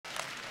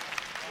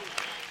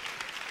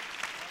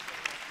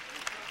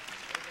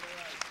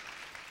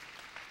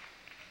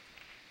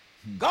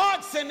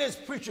God sent this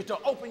preacher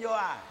to open your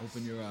eyes.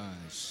 Open your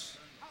eyes.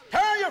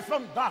 Turn you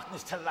from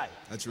darkness to light.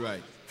 That's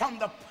right. From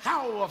the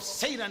power of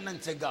Satan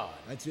unto God.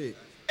 That's it.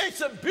 It's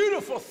a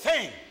beautiful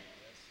thing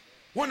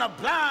when a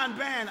blind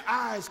man's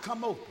eyes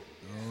come open.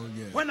 Oh,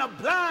 yeah. When a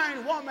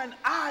blind woman's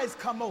eyes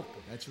come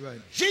open. That's right.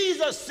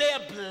 Jesus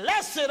said,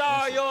 blessed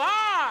are your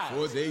eyes.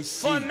 For they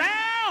see. For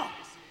now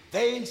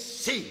they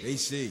see. They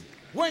see.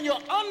 When your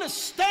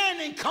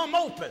understanding come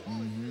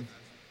open,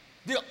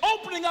 the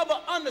opening of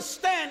an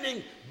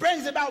understanding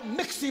brings about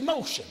mixed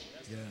emotion.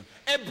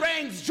 Yeah. It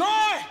brings joy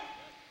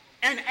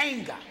and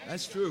anger.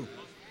 That's true.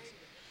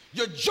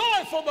 You're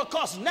joyful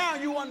because now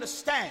you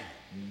understand.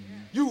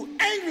 You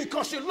angry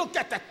because you looked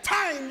at the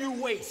time you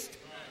waste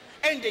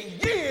and the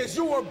years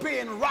you were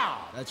being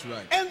robbed. That's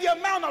right. And the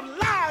amount of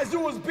lies you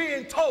was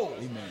being told.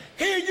 Amen.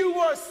 Here you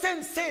were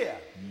sincere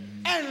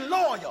and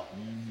loyal.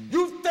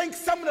 You think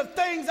some of the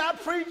things I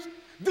preach,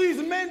 these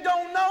men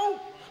don't know?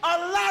 A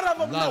lot of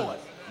them know it.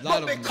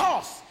 But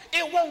because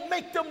it won't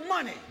make them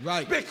money.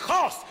 Right.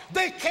 Because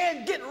they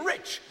can't get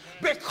rich.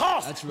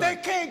 Because they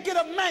can't get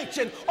a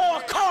mansion or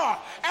a car.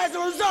 As a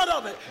result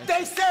of it,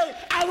 they say,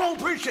 I won't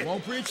preach it.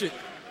 Won't preach it.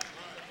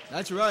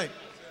 That's right.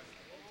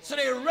 So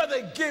they'd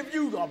rather give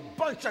you a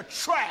bunch of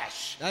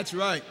trash. That's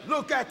right.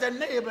 Look at the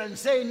neighbor and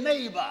say,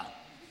 neighbor,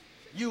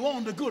 you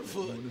on the good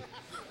foot.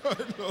 My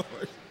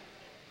Lord.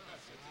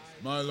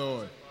 My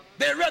Lord.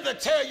 They'd rather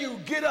tell you,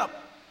 get up.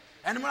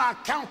 And when I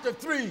count to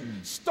 3,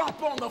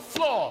 stomp on the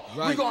floor.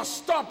 Right. We're going to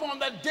stomp on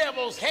the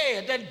devil's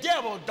head. The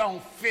devil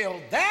don't feel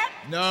that.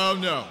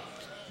 No.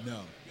 Go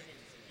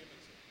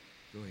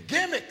ahead.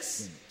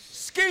 Gimmicks.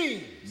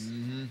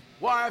 Schemes.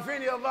 Why, if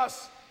any of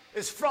us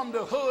is from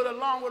the hood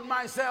along with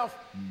myself,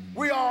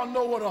 we all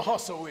know what a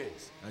hustle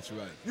is. That's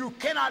right. You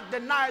cannot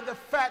deny the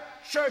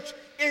fact church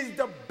is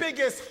the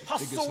biggest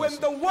hustle in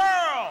the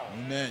world.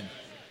 Amen.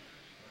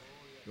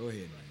 Go ahead,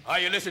 man. Are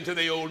you listening to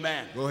the old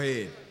man? Go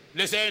ahead.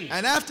 Listen.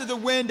 And after the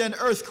wind and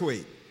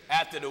earthquake.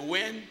 After the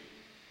wind,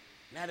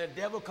 now the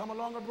devil come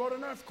along and brought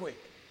an earthquake.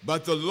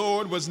 But the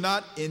Lord was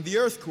not in the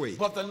earthquake.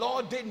 But the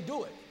Lord didn't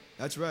do it.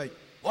 That's right.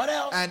 What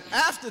else? And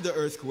after the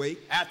earthquake.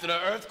 After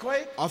the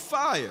earthquake. A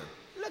fire.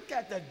 Look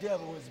at the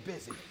devil is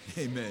busy.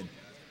 Amen.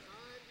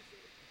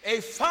 A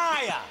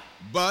fire.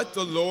 But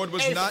the Lord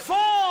was not. A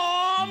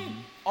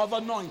form of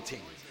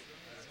anointing.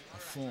 A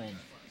form.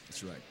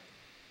 That's right.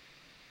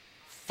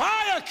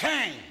 Fire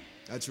came.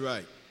 That's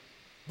right.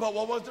 But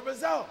what was the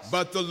result?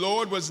 But the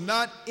Lord was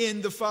not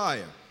in the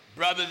fire.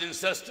 Brothers and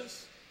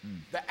sisters,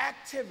 the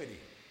activity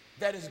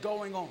that is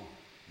going on,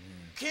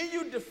 can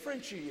you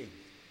differentiate?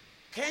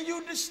 Can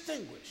you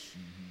distinguish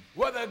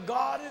whether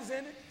God is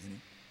in it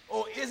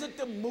or is it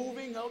the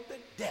moving of the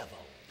devil?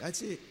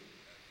 That's it.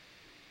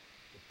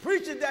 The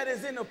preacher that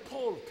is in the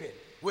pulpit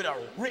with a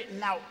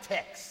written out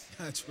text.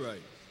 That's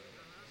right.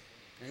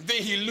 And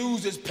then he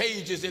loses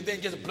pages and then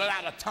just blood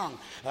out a tongue.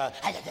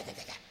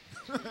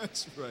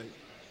 That's right.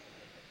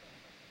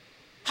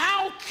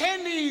 How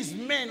can these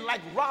men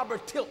like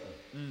Robert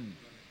Tilton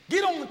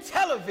get on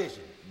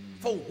television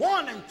for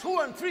 1 and 2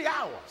 and 3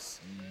 hours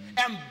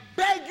and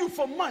beg you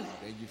for money?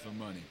 Beg you for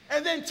money.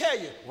 And then tell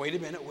you, wait a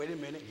minute,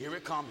 here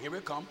it come. There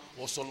it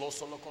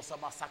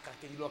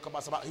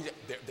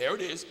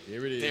is.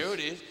 There it is. There it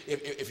is.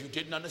 If you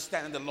didn't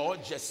understand, the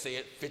Lord just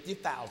said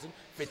 50,000,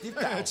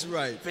 50,000. That's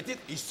right. 50,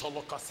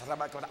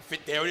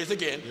 there it is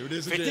again. There it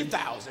is again.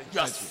 50,000.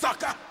 You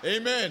sucker.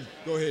 Amen.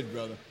 Go ahead,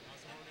 brother.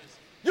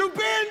 You're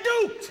being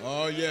duped.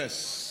 Oh,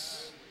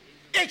 yes.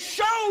 It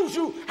shows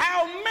you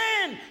how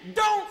men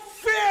don't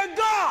fear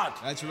God.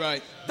 That's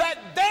right. That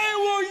they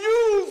will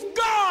use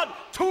God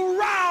to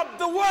rob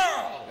the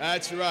world.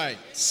 That's right.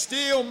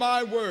 Steal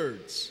my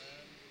words.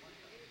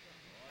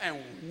 And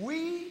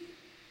we,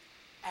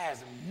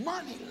 as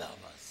money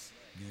lovers,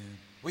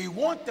 we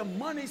want the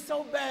money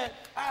so bad.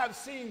 I've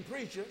seen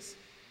preachers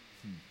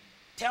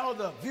tell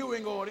the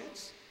viewing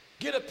audience,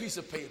 get a piece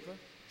of paper,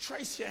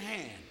 trace your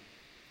hand.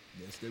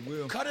 Yes, they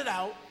will. Cut it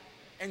out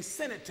and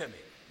send it to me.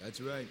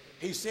 That's right.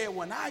 He said,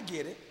 when I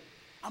get it,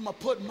 I'm going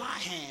to put my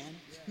hand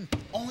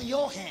on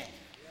your hand.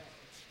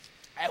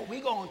 And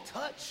we're going to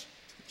touch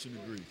and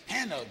agree.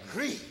 And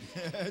agree.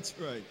 That's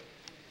right.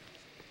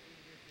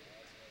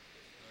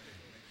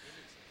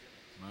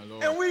 My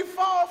Lord. And we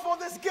fall for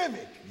this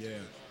gimmick. Yeah.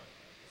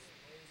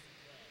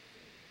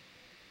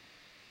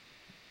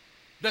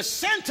 The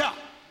center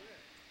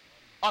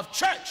of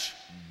church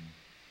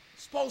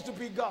is supposed to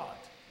be God.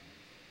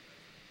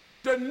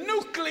 The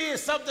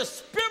nucleus of the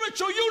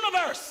spiritual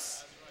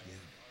universe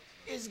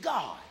is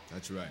God.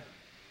 That's right.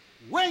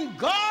 When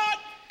God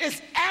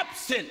is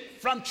absent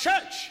from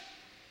church,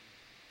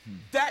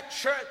 that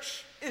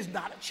church is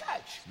not a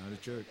church. It's not a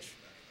church.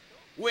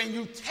 When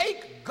you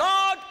take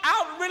God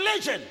out of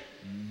religion,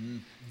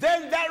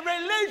 then that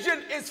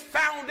religion is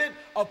founded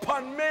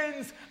upon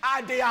men's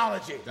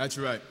ideology. That's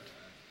right.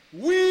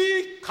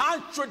 We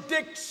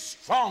contradict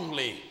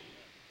strongly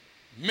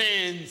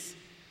men's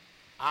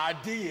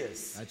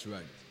ideas. That's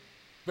right.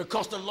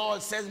 Because the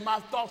Lord says, my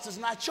thoughts is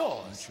not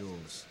yours. Not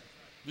yours.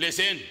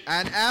 Listen.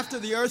 And after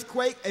the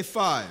earthquake, a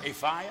fire. A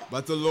fire.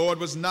 But the Lord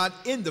was not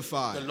in the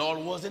fire. The Lord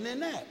wasn't in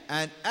that.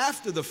 And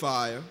after the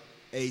fire,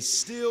 a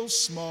still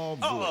small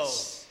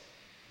voice.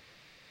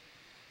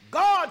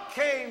 God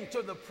came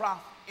to the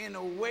prophet in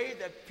a way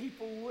that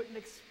people wouldn't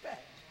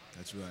expect.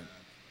 That's right.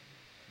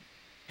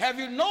 Have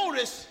you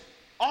noticed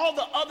all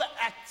the other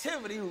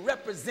activity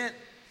represent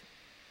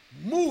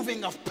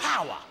moving of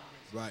power?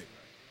 Right.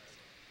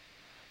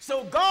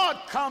 So God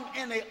come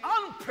in an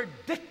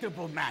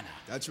unpredictable manner.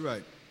 That's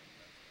right.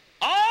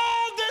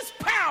 All this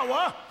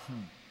power,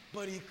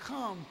 but he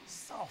comes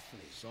softly.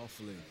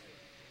 Softly.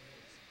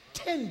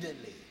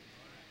 Tenderly.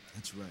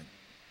 That's right.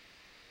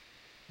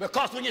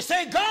 Because when you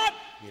say God,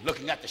 you're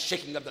looking at the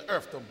shaking of the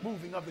earth, the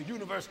moving of the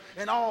universe,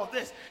 and all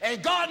this.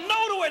 And God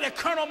knows the way the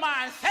carnal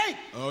mind think.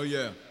 Oh,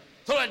 yeah.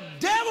 So the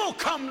devil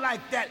come like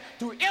that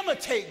to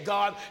imitate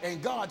God,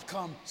 and God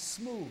come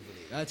smoothly.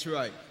 That's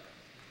right.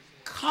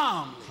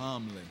 Calmly.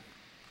 Calmly.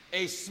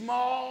 A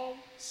small,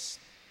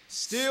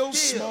 still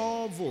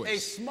small voice. A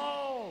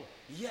small,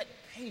 yet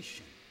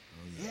patient,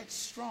 oh, yeah. yet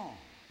strong,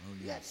 oh,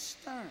 yeah. yet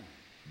stern,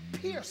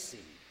 piercing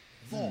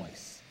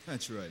voice.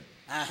 That's right.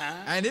 Uh-huh.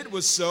 And it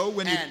was so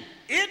when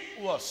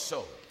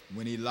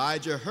when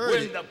Elijah heard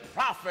when it, the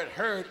prophet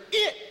heard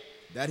it,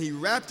 that he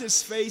wrapped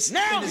his face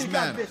now in his he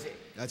mantle. got busy.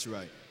 That's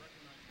right.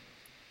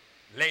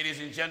 Ladies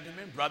and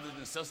gentlemen, brothers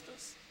and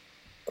sisters,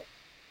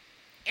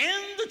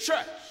 in the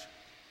church,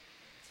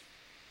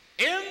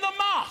 in the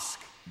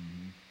mosque,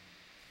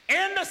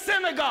 in the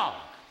synagogue,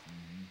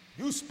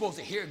 you're supposed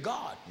to hear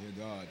God.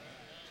 Hear God.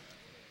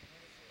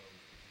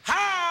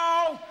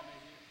 How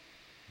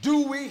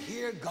do we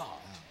hear God?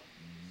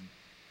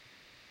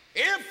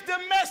 If the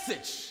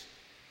message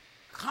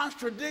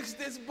contradicts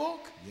this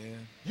book,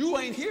 you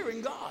ain't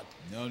hearing God.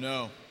 No,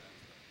 no.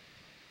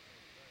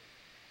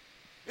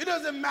 It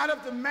doesn't matter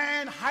if the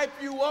man hype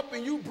you up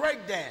and you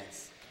break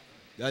dance.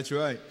 That's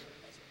right.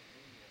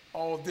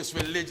 All this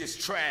religious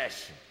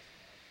trash,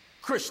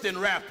 Christian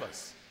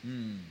rappers.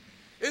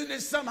 Isn't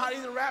it somehow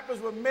these rappers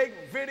would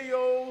make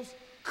videos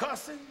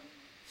cussing?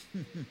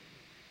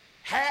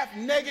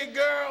 Half-naked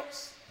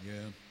girls? Yeah.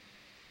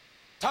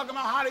 Talking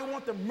about how they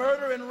want to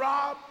murder and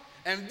rob,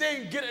 and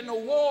then get an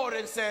award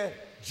and say,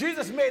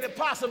 Jesus made it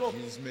possible.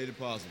 Jesus made it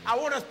possible. I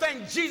want to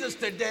thank Jesus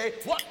today.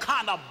 What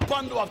kind of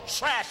bundle of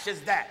trash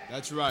is that?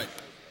 That's right.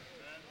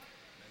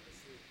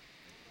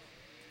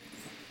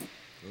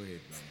 Go ahead,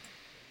 brother.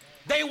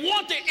 They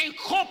want to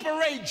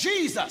incorporate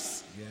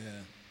Jesus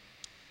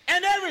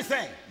in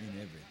everything. In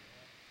everything.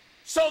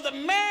 So the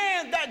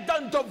man that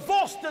done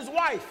divorced his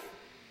wife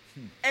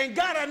and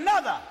got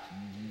another,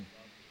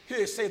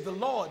 he'll say the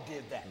Lord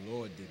did that. The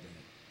Lord did that.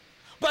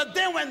 But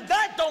then when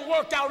that don't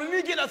work out and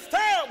he get a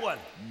third one,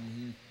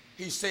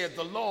 he said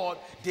the Lord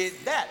did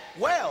that.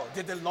 Well,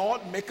 did the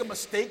Lord make a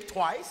mistake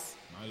twice?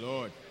 My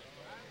Lord.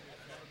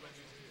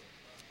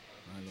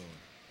 My Lord.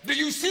 Do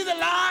you see the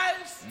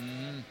lies?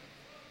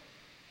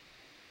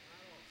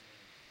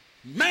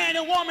 Man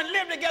and woman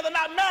live together,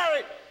 not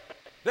married.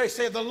 They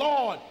say the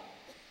Lord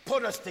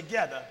put us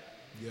together.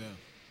 Yeah.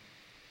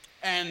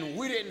 And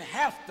we didn't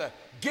have to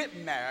get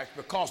married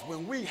because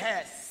when we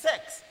had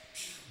sex,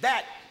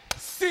 that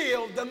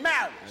sealed the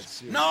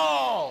marriage.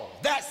 No,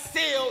 that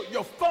sealed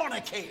your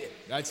fornicated.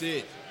 That's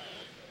it.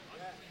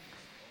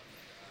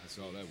 That's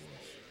all that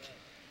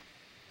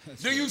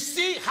was. Do you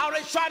see how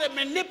they try to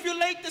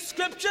manipulate the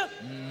scripture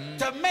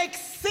to make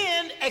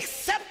sin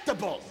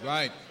acceptable?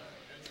 Right.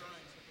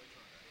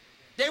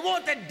 They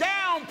want to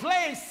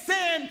downplay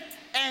sin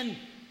and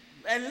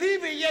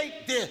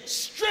alleviate the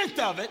strength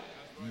of it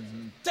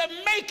to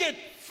make it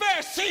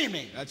fair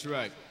seeming. That's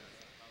right.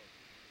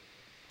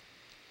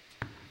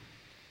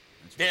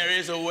 There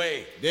is a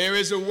way. There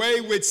is a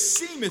way which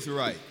seemeth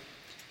right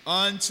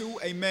unto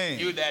a man.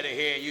 You that are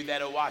here, you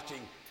that are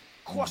watching,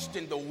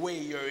 question the way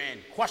you're in.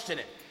 Question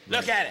it.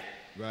 Look at it.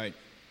 Right.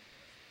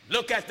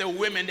 Look at the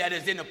women that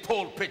is in the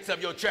pulpits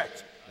of your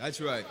church.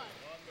 That's right.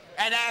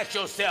 And ask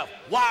yourself,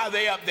 why are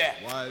they up there?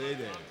 Why are they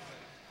there?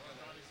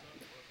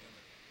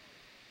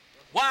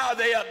 Why are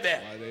they up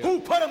there?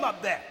 Who put them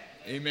up there?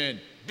 Amen.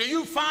 Do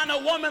you find a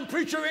woman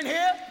preacher in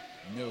here?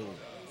 No. Not one.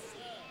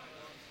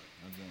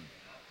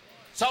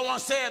 Someone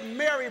said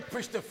Mary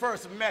preached the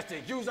first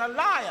message. You was a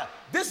liar.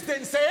 This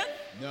didn't say it.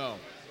 No.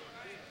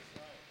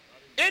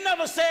 It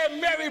never said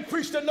Mary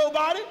preached to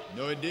nobody.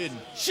 No, it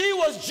didn't. She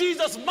was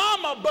Jesus'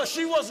 mama, but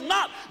she was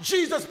not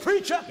Jesus'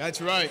 preacher.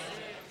 That's right.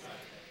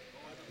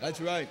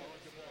 That's right.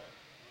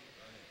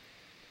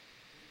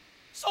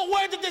 So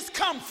where did this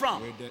come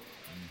from? Where did,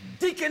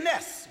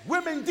 Deaconess,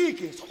 women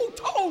deacons. Who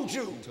told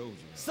you? Who told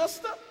you?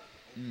 Sister?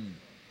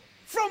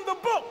 From the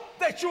book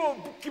that you'll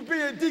be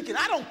a deacon.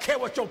 I don't care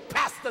what your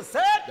pastor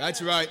said.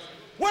 That's right.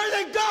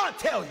 Where did God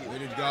tell you? Where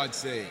did God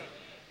say?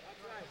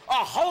 A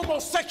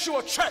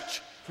homosexual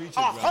church. Preach it,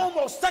 a brother.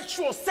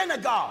 homosexual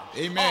synagogue.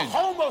 Amen. A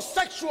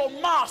homosexual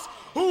mosque.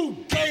 Who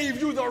gave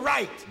you the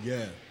right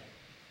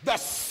to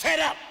set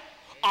up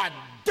a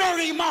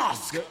dirty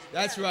mosque?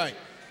 That's right.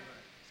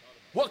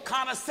 What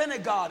kind of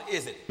synagogue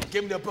is it?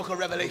 Give me the book of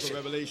Revelation. Book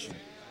of Revelation.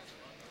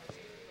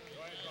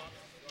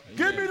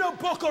 Give me the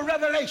book of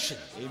Revelation.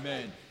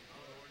 Amen.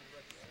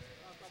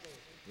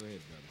 Go ahead,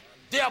 brother.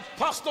 The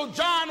Apostle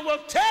John will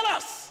tell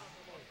us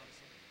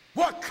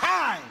what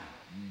kind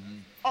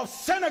of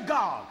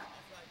synagogue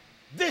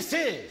this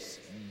is.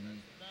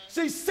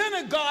 See,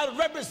 synagogue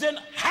represent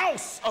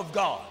house of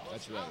God.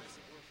 That's right.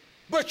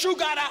 But you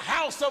got a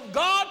house of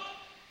God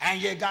and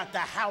you got the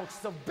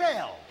house of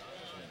Baal.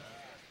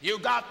 You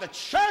got the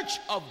church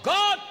of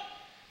God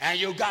and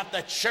you got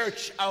the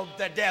church of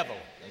the devil.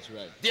 That's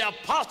right. The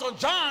Apostle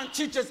John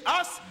teaches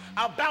us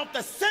about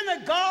the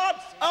synagogue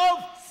of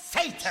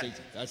Satan.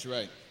 That's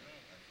right.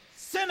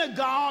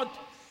 Synagogue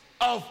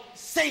of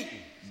Satan.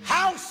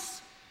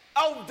 House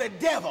of the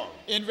devil.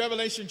 In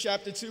Revelation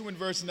chapter 2 and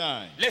verse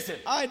 9. Listen.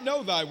 I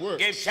know thy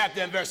works. Give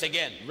chapter and verse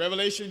again.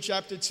 Revelation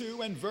chapter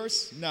 2 and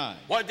verse 9.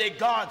 What did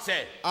God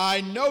say?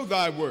 I know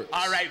thy works.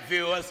 All right,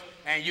 viewers,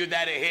 and you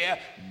that are here,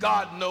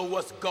 God knows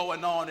what's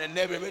going on in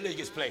every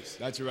religious place.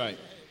 That's right.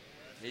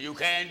 You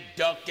can't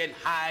duck and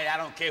hide. I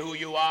don't care who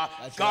you are.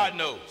 That's God right.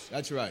 knows.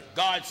 That's right.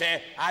 God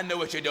said, I know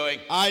what you're doing.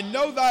 I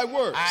know thy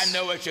works. I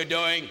know what you're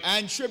doing.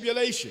 And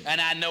tribulation. And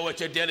I know what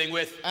you're dealing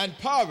with. And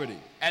poverty.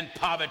 And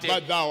poverty.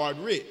 But thou art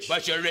rich.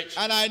 But you're rich.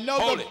 And I know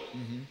Hold it.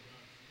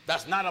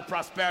 That's not a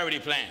prosperity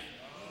plan.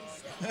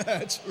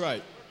 That's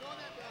right.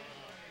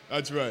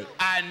 That's right.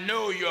 I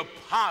know your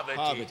poverty.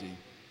 Poverty.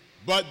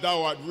 But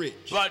thou art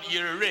rich. But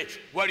you're rich.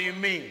 What do you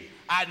mean?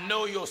 I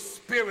know your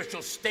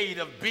spiritual state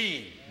of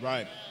being.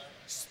 Right.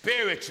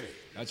 Spiritually.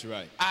 That's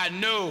right. I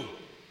know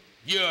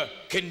your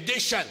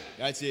condition.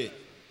 That's it.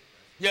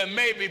 You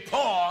may be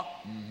poor,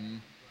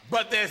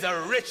 but there's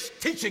a rich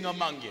teaching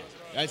among you.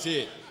 That's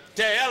it.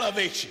 To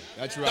elevate you.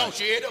 That's right. Don't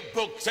you hear the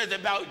book says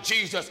about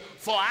Jesus,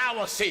 for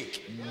our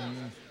sake,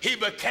 he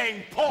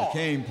became poor.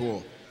 Became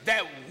poor.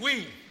 That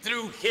we,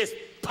 through his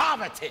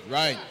poverty,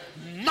 Right.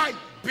 might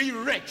be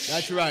rich.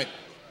 That's right.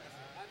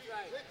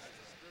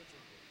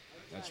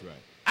 That's right.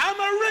 I'm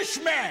a rich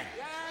man.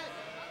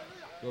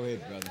 Go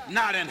ahead, brother.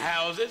 Not in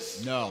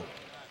houses. No.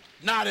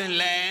 Not in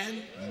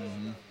land.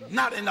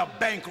 Not in a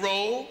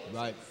bankroll.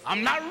 Right.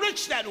 I'm not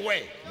rich that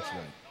way. That's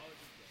right.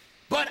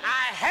 But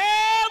I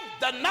have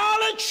the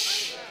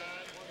knowledge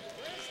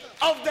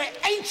of the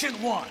ancient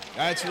one.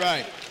 That's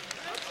right.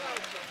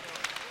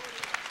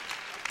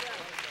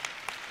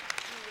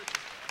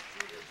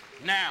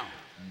 Now,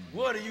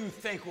 what do you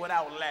think would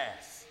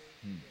outlast?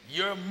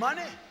 Your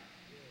money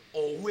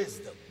or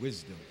wisdom?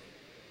 Wisdom.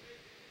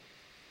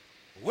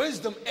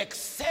 Wisdom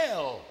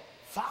excel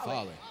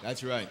folly.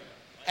 That's right.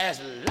 As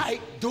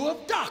light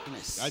doeth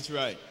darkness. That's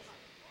right.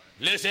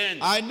 Listen.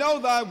 I know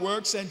thy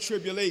works and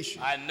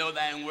tribulation. I know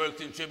thine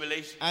works and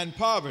tribulation. And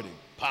poverty.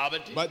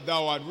 Poverty. But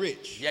thou art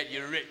rich. Yet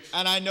you're rich.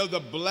 And I know the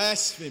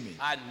blasphemy.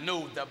 I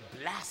know the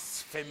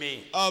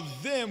blasphemy.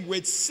 Of them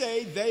which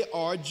say they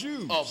are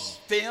Jews. Of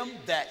them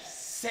that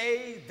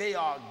say they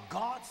are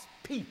God's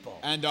people.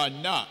 And are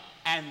not.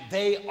 And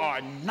they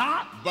are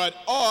not. But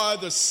are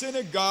the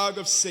synagogue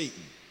of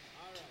Satan.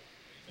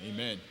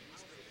 Amen.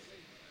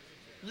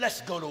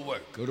 Let's go to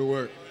work. Go to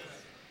work.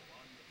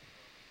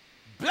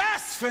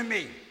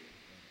 Blasphemy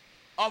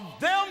of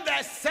them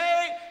that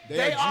say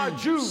they are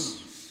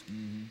Jews.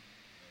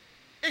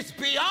 It's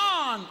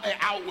beyond an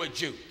outward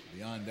Jew.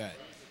 Beyond that.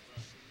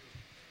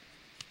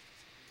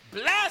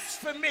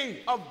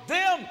 Blasphemy of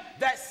them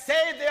that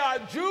say they are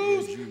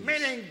Jews,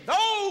 meaning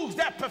those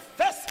that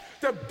profess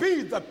to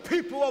be the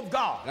people of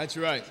God. That's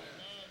right.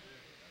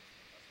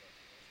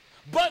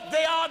 But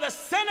they are the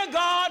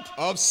synagogue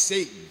of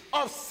Satan.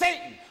 Of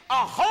Satan. A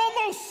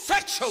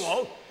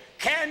homosexual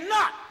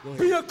cannot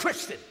be a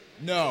Christian.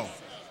 No,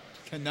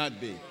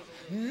 cannot be.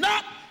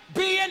 Not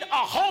being a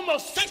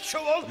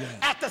homosexual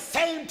at the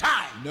same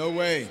time. No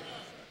way.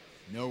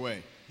 No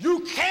way. You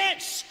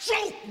can't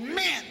stroke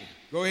men.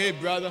 Go ahead,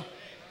 brother.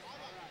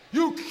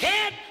 You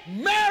can't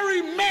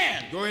marry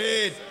men. Go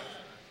ahead.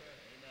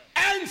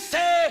 And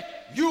say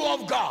you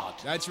of God.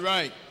 That's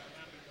right.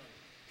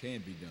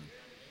 Can't be done.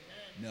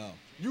 No.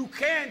 You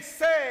can't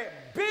say,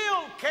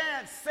 Bill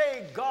can't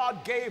say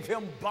God gave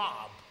him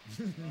Bob.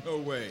 No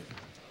way.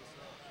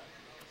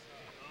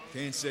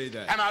 Can't say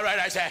that. Am I right,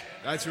 I say?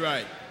 That's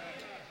right.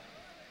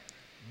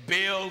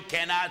 Bill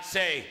cannot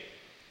say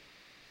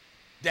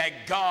that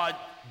God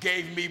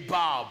gave me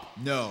Bob.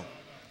 No.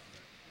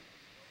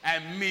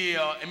 And me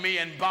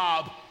and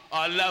Bob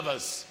are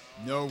lovers.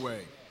 No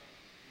way.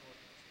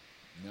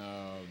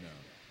 No.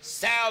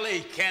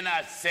 Sally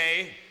cannot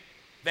say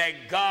that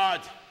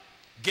God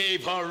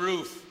gave her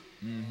Ruth.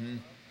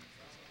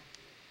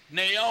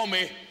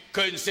 Naomi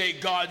couldn't say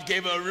God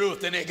gave her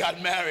Ruth and they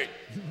got married.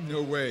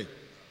 No way.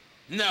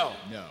 No.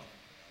 No.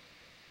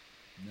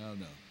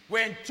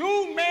 When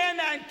two men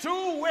and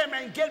two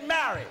women get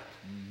married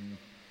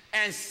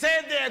and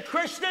say they're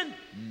Christian,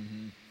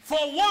 for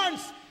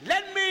once,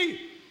 let me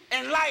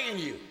enlighten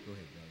you. Go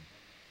ahead,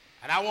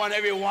 brother. And I want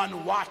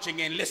everyone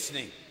watching and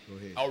listening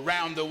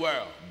around the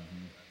world.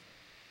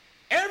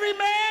 Every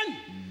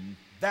man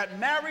that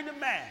married a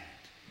man,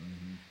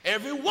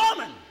 every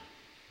woman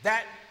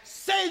that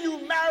say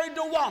you married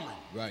a woman,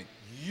 right,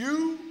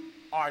 you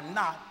are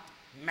not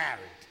married.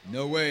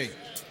 No way.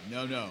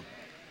 No, no.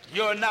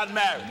 You're not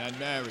married. You're not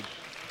married.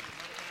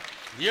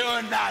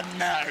 You're not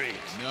married.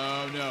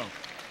 No, no.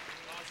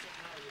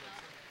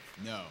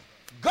 No.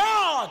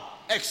 God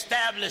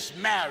established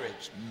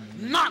marriage,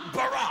 not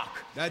Barack.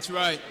 That's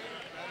right.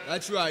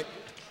 That's right.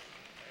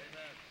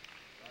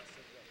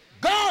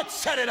 God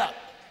set it up.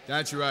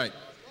 That's right.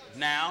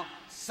 Now,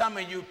 some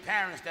of you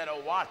parents that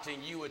are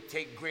watching, you would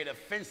take great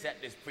offense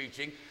at this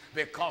preaching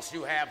because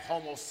you have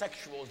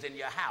homosexuals in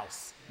your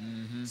house.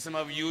 Some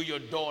of you, your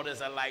daughters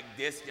are like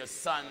this, your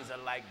sons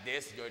are like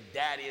this, your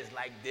daddy is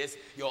like this,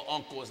 your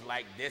uncle is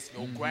like this,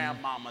 your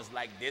grandmama's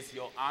like this,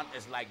 your aunt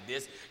is like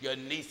this, your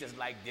niece is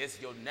like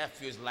this, your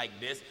nephew is like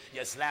this,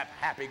 your slap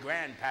happy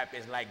grandpap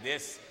is like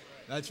this.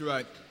 That's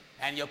right.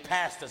 And your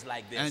pastor's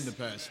like this. And the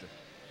pastor.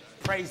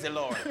 Praise the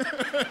Lord.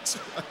 That's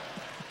right.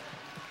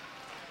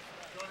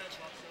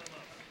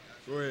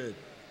 Go ahead.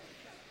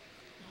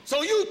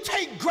 So you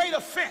take great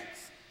offense.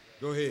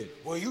 Go ahead.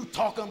 Well, you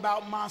talking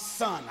about my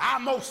son. I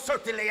most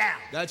certainly am.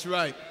 That's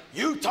right.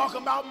 You talking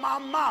about my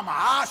mama.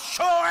 I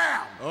sure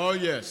am. Oh,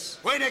 yes.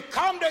 When it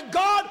come to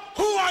God,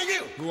 who are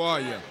you? Who are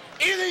you?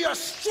 Either you're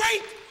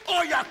straight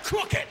or you're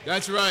crooked.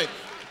 That's right.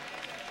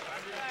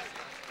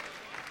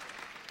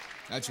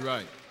 That's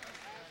right.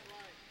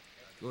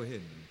 Go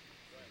ahead, man.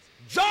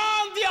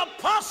 John the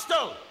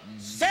Apostle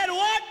said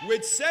what?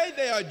 Which say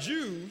they are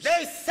Jews.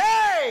 They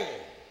say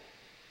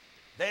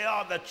they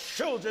are the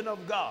children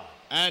of God.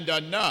 And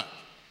are not,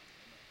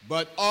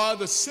 but are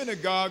the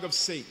synagogue of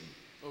Satan.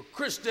 A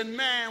Christian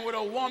man with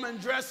a woman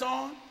dress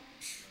on,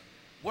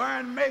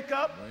 wearing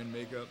makeup,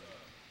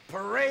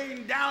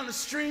 parading down the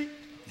street.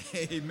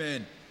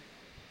 Amen.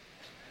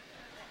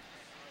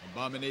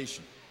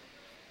 Abomination.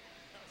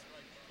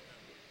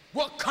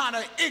 What kind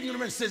of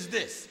ignorance is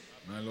this?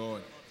 My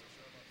Lord.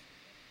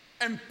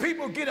 And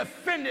people get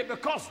offended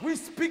because we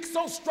speak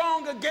so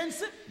strong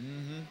against it.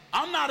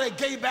 I'm not a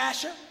gay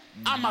basher.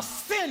 I'm a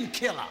sin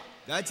killer.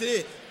 That's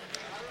it.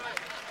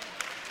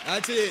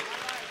 That's it.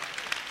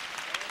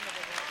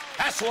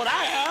 That's what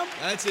I am.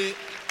 That's it.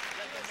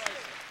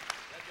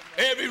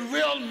 Every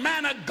real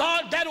man of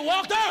God that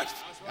walked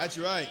earth. That's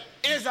right.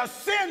 Is a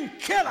sin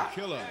killer.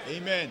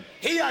 Amen.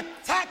 He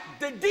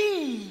attacked the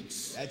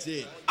deeds. That's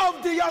it.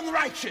 Of the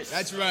unrighteous.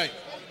 That's right.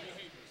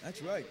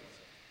 That's right.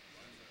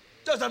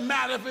 Doesn't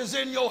matter if it's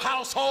in your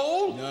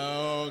household.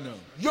 No, no.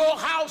 Your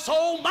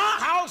household, my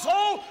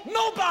household,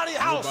 nobody's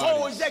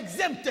household is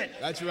exempted.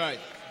 That's right.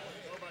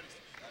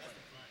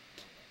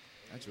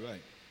 That's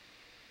right.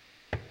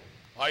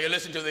 Are you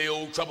listening to the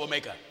old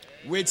troublemaker?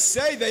 Which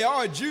say they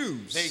are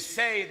Jews. They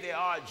say they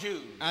are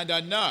Jews. And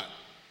are not.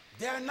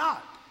 They're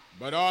not.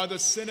 But are the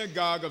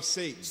synagogue of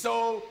Satan.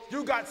 So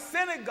you got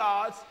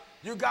synagogues.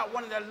 You got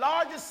one of the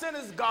largest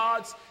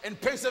synagogues in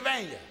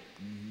Pennsylvania.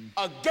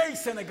 A gay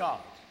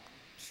synagogue.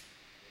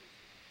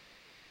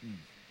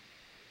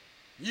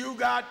 You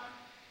got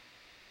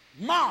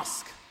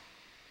mosque.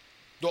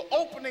 The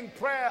opening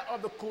prayer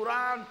of the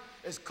Quran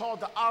is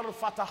called the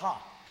Al-Fatiha.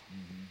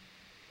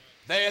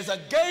 There's a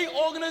gay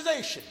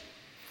organization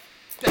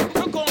that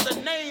took on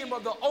the name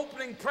of the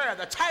opening prayer,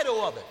 the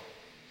title of it,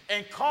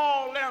 and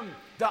called them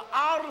the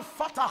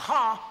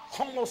Al-Fatiha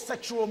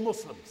homosexual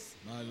Muslims.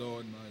 My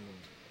Lord, my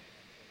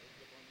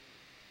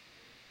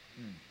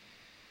Lord.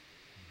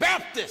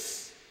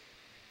 Baptist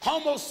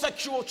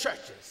homosexual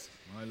churches.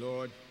 My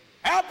Lord.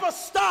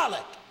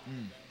 Apostolic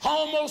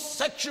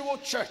homosexual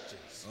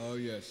churches. Oh,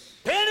 yes.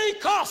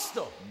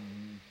 Pentecostal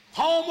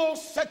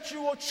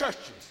homosexual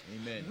churches.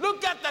 Amen.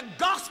 Look at the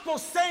gospel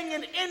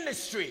singing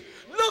industry.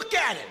 Look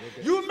at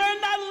it. You may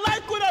not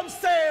like what I'm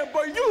saying,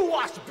 but you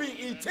watch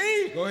BET.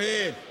 Go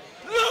ahead.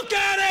 Look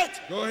at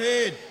it. Go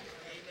ahead.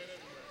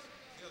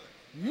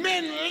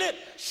 Men lit,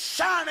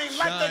 shining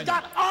like they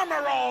got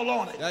armor all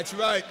on it. That's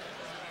right.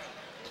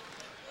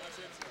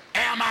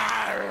 Am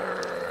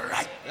I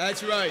right?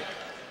 That's right.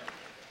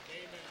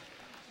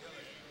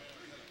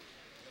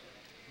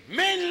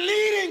 Men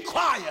leading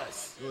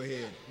choirs. Go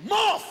ahead.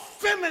 More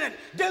feminine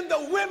than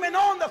the women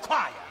on the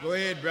choir. Go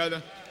ahead,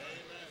 brother.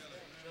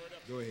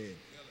 Go ahead.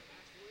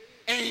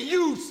 And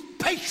you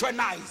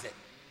patronize it.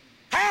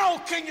 How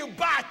can you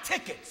buy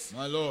tickets,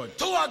 my Lord,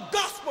 to a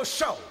gospel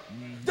show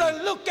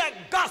to look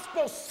at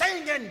gospel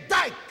singing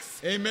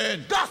dykes?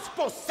 Amen.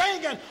 Gospel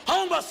singing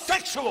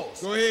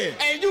homosexuals. Go ahead.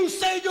 And you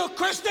say you're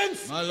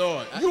Christians? My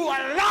Lord. You a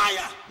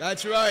liar.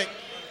 That's right.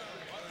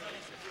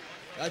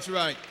 That's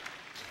right.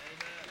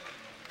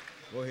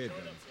 Go ahead,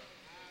 brother.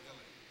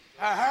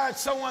 I heard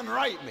someone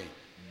write me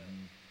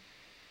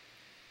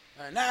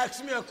and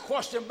ask me a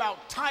question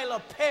about Tyler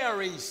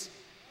Perry's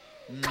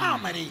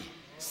comedy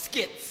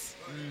skits.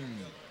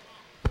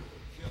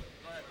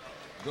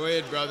 Go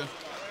ahead, brother.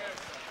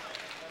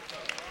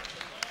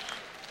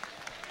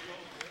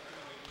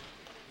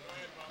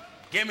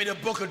 Give me the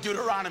book of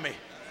Deuteronomy.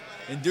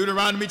 In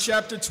Deuteronomy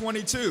chapter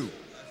 22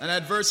 and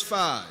at verse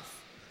 5.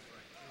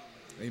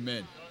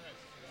 Amen.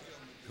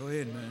 Go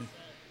ahead, man.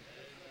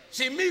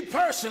 See, me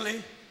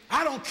personally,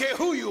 I don't care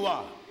who you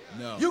are.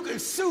 No. You can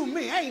sue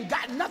me. I ain't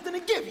got nothing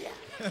to give you.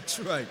 That's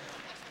right.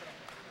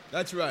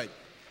 That's right.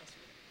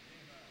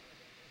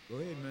 Go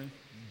ahead, man.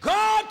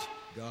 God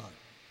God.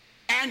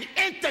 and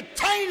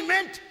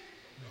entertainment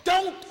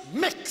don't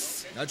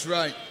mix. That's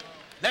right.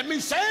 Let me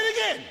say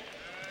it again.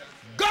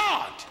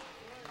 God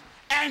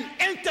and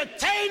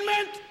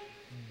entertainment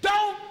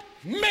don't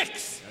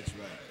mix. That's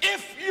right.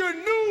 If you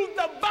knew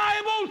the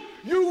Bible,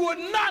 you would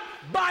not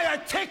buy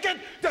a ticket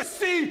to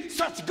see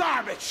such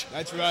garbage.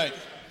 That's right.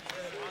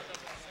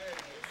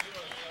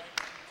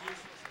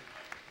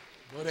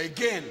 But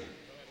again,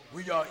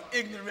 we are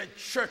ignorant,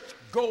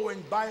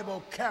 church-going,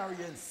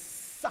 Bible-carrying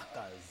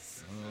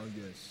suckers. Oh,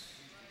 yes.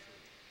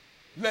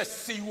 Let's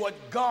see what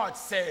God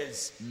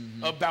says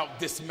about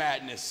this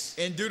madness.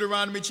 In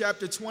Deuteronomy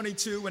chapter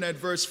 22 and at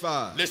verse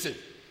 5. Listen.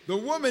 The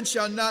woman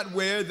shall not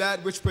wear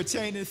that which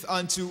pertaineth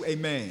unto a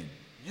man.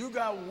 You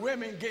got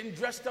women getting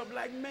dressed up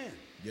like men.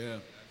 Yeah.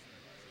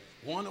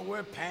 Want to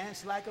wear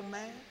pants like a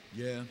man?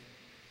 Yeah.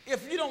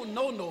 If you don't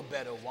know no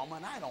better,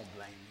 woman, I don't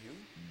blame you.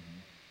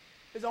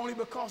 It's only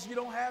because you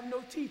don't have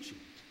no teaching.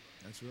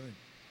 That's right.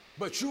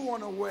 But you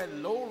want to wear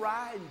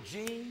low-riding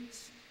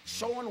jeans,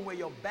 showing where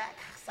your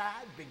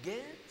backside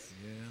begins?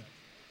 Yeah.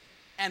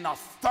 And a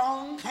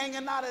thong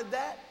hanging out of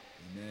that?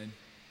 Amen.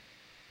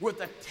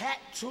 With a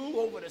tattoo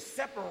over the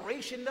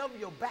separation of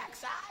your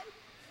backside?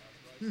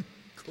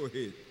 Go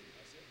ahead.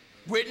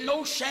 With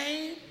no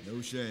shame?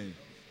 No shame.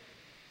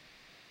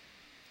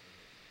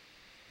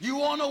 You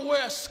want to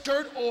wear a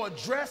skirt or a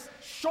dress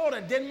shorter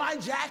than my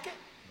jacket?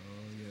 Oh,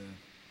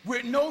 yeah.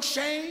 With no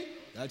shame?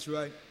 That's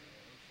right.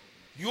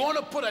 You want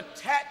to put a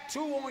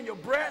tattoo on your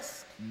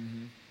breast?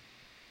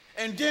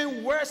 And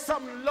then wear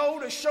something low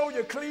to show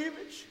your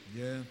cleavage?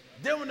 Yeah.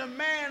 Then when a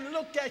man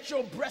look at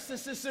your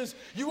breasts and says,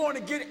 you want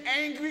to get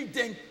angry,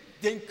 then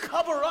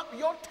cover up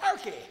your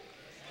turkey.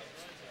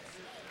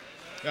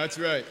 That's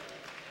right.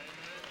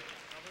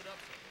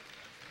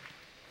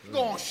 You're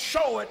going to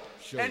show it,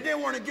 Show and it.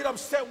 then want to get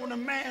upset when a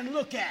man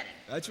look at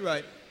it. That's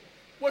right.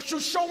 What you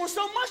showing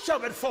so much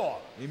of it for?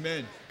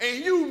 Amen.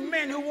 And you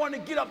men who want to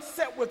get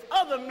upset with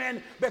other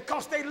men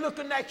because they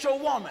looking at your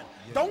woman.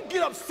 Yeah. Don't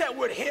get upset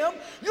with him.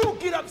 You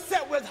get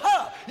upset with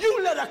her.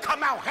 You let her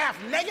come out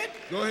half naked.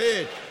 Go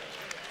ahead.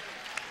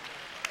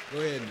 Go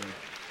ahead, man.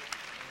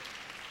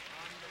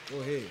 Go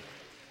ahead.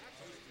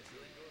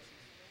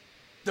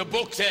 The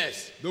book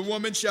says, the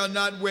woman shall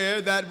not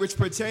wear that which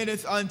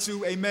pertaineth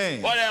unto a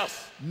man. What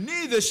else?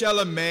 Neither shall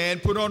a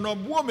man put on a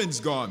woman's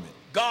garment.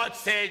 God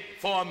said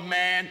for a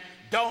man,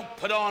 don't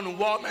put on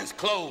woman's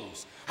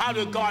clothes. How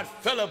does God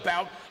feel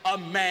about a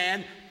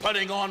man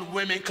putting on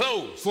women's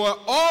clothes? For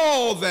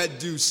all that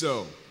do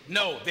so.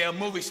 No, they're a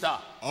movie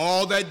star.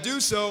 All that do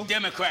so.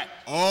 Democrat.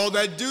 All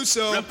that do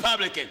so.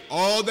 Republican.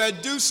 All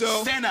that do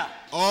so. Sinner.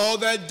 All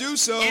that do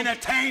so.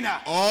 Entertainer.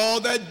 All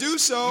that do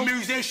so.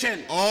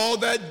 Musician. All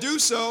that do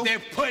so. They're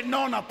putting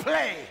on a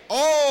play.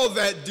 All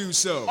that do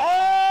so. All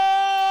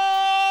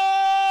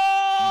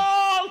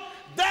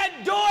that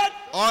do it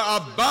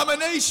are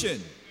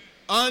abomination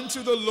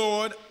unto the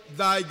Lord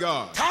thy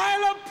God.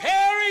 Tyler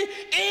Perry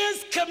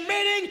is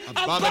committing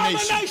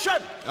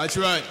abomination. That's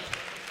right.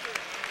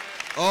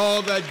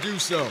 All that do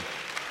so.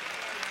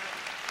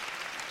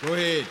 Go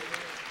ahead.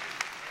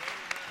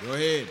 Go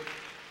ahead.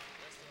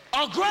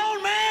 A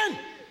grown man.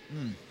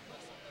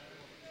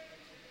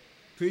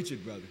 Preach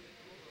it, brother.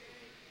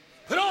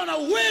 Put on a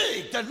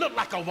wig to look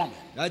like a woman.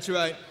 That's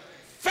right.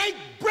 Fake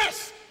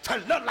breasts to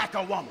look like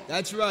a woman.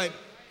 That's right.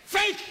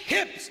 Fake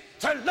hips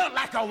to look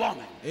like a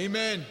woman.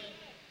 Amen.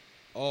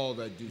 All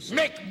that do so.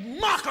 Make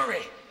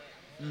mockery.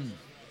 And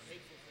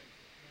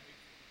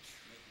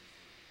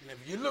if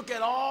you look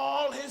at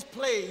all his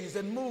plays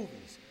and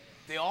movies,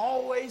 they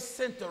always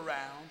center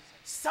around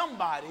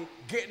somebody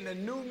getting a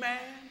new man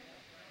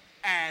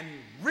and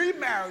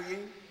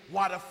remarrying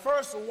while the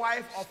first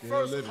wife or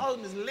first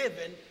husband is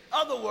living.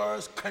 Other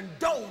words,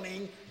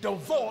 condoning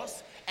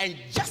divorce and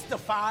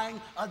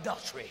justifying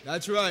adultery.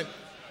 That's right.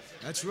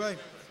 That's right.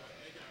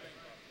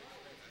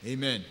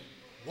 Amen.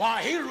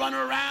 While he run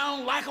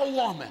around like a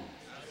woman,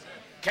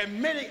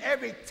 committing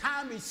every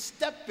time he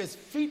step his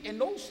feet in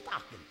those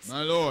stockings.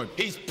 My Lord.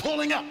 He's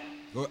pulling up.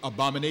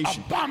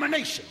 Abomination.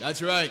 Abomination.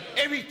 That's right.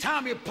 Every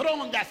time he put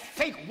on that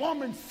fake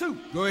woman suit.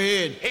 Go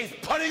ahead. He's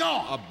putting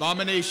on.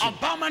 Abomination.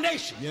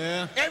 Abomination.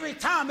 Yeah. Every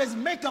time his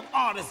makeup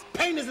artist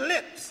paint his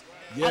lips.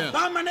 Yeah.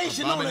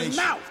 Abomination on his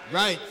mouth.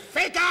 Right.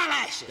 Fake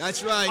eyelashes.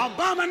 That's right.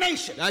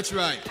 Abomination. That's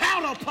right.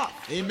 Powder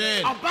puff.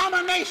 Amen.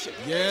 Abomination.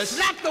 Yes.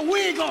 Slap the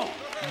wig on.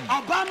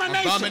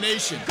 Abomination.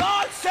 Abomination.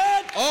 God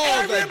said all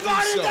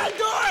everybody that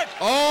do it.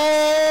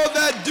 All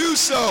that do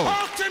so.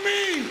 Talk to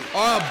me.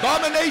 Are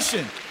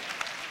abomination.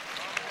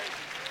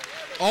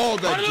 All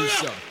that Hallelujah.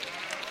 do so.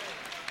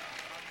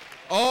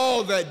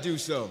 All that do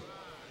so.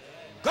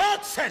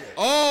 God said it.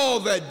 All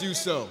that do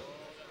so.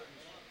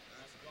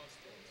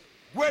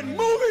 When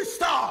movie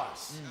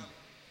stars,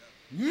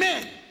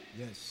 men,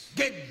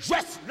 get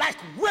dressed like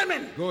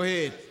women. Go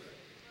ahead.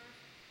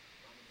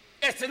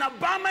 It's an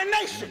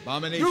abomination.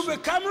 Abomination. You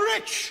become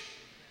rich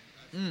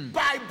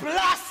by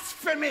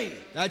blasphemy.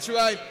 That's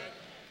right.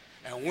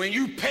 And when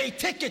you pay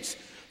tickets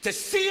to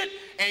see it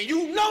and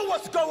you know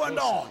what's going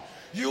on,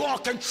 you are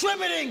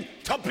contributing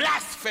to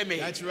blasphemy.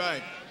 That's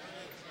right.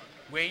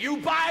 When you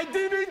buy a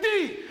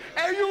DVD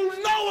and you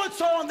know what's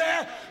on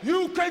there,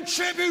 you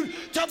contribute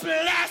to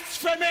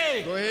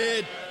blasphemy. Go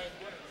ahead.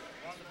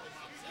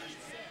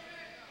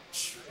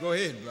 Go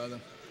ahead, brother.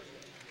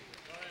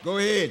 Go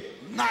ahead.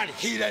 Not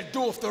he that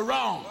doeth the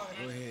wrong,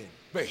 Go ahead.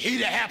 but he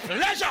that hath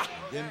pleasure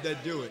Them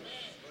that do it.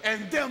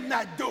 and them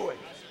that do it.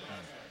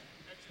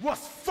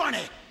 What's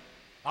funny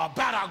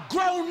about a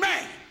grown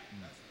man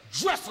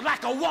dressed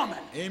like a woman?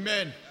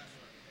 Amen.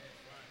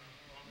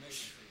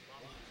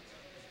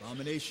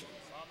 Abomination.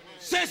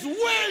 Since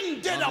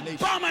when did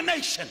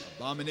abomination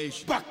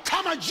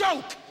become a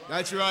joke?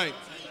 That's right.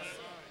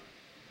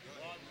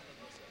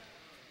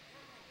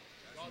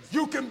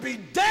 You can be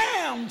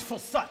damned for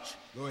such.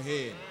 Go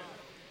ahead.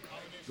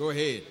 Go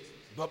ahead.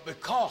 But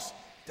because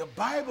the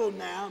Bible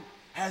now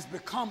has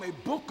become a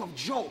book of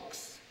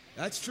jokes,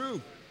 That's true.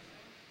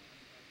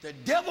 the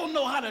devil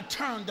know how to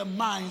turn the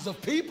minds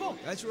of people.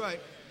 That's right.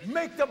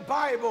 Make the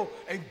Bible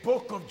a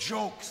book of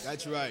jokes.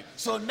 That's right.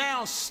 So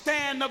now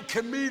stand-up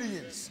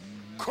comedians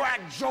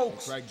crack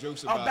jokes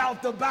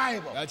about the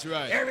Bible. That's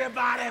right.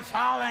 Everybody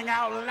falling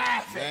out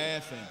laughing.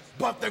 Laughing.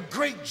 But the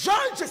great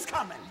judge is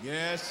coming.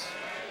 Yes.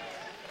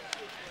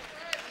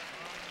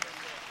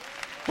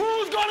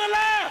 Who's gonna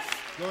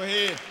laugh Go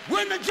ahead.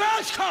 when the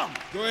judge comes?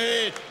 Go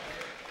ahead.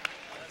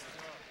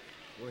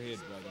 Go ahead,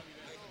 brother.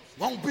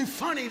 Won't be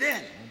funny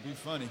then. Won't be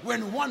funny.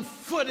 When one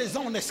foot is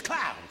on the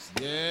clouds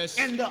Yes.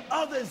 and the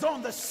other is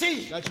on the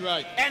sea. That's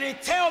right. And he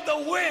tell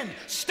the wind,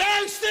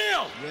 stand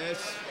still.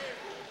 Yes.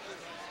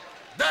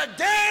 The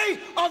day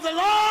of the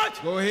Lord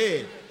Go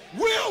ahead.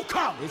 will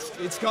come.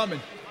 It's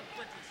coming.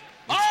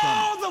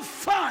 All the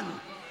fun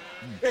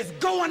is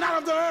going out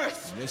of the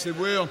earth. Yes, it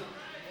will.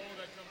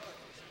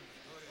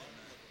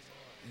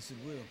 Yes, it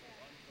will.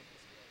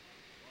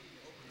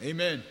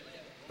 Amen.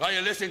 Are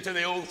you listening to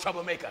the old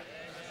troublemaker?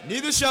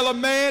 Neither shall a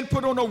man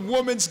put on a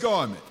woman's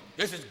garment.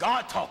 This is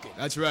God talking,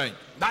 That's right.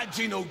 not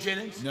Geno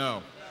Jennings.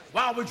 No.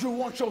 Why would you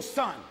want your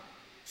son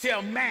see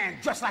a man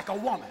dressed like a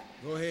woman?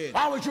 Go ahead.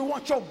 Why would you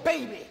want your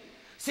baby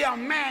see a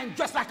man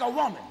dressed like a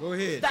woman? Go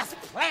ahead. That's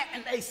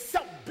planting a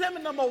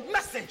subliminal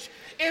message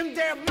in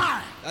their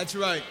mind. That's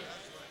right.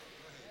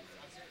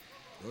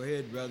 Go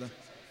ahead, brother.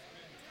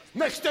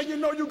 Next thing you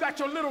know, you got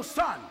your little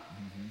son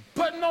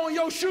putting on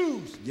your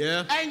shoes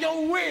Yeah. and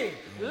your wig.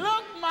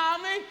 Look,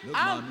 mommy, Look,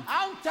 I'm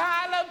mommy.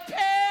 Tyler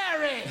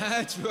Perry.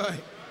 That's right.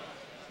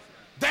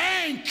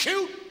 They ain't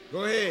cute.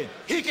 Go ahead.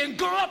 He can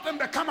grow up and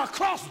become a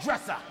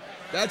cross-dresser.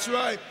 That's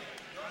right.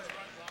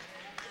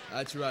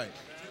 That's right.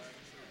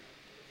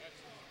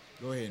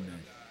 Go ahead, man.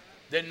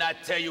 Didn't I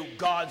tell you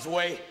God's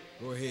way?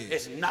 Go ahead.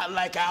 It's not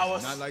like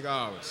ours. Not like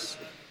ours.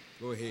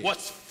 Go ahead.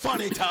 What's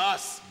funny to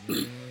us,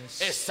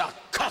 it's a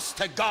cuss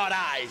to God's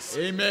eyes.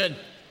 Amen.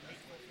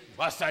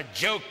 What's a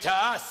joke to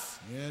us,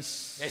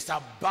 Yes. it's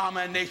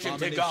abomination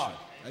to God.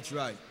 That's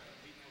right.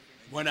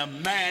 When a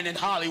man in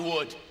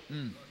Hollywood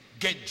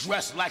get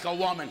dressed like a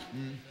woman,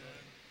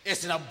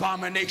 it's an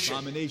abomination.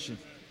 Abomination.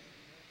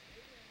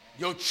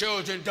 Your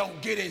children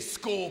don't get in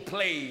school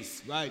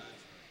plays Right.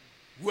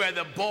 where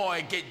the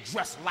boy get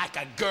dressed like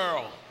a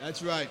girl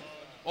That's right.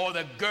 or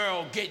the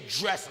girl get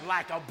dressed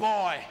like a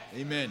boy.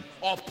 Amen.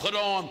 Or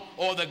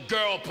the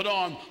girl put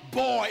on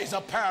boys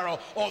apparel,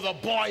 or the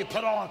boy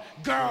put on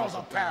girls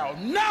apparel.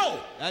 No!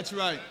 That's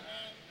right.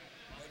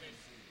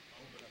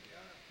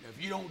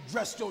 If you don't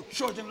dress your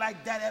children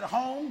like that at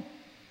home,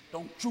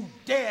 don't you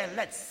dare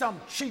let some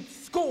cheap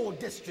school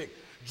district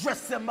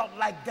dress them up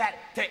like that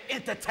to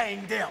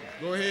entertain them.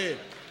 Go ahead.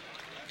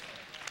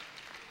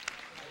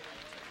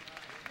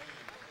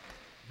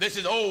 This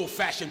is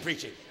old-fashioned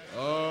preaching.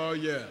 Oh,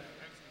 yeah.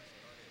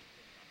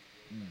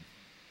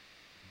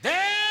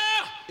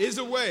 There Is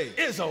a way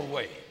is a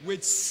way.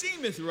 which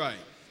seemeth right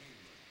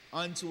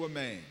unto a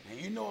man. And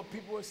you know what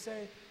people would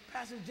say?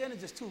 Pastor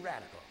Jennings is too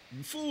radical.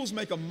 And fools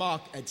make a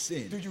mock at Do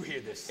sin. you hear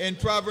this? In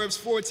Proverbs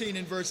 14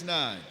 and verse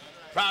 9.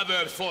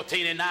 Proverbs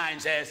 14 and 9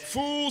 says,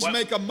 Fools What?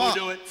 make a Who mock.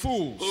 do it?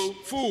 Fools. Who?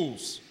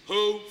 Fools.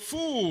 Who?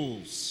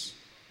 Fools.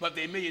 But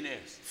they're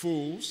millionaires.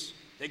 Fools.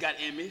 They got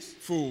Emmys,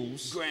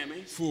 Fools.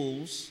 Grammys,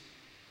 Fools.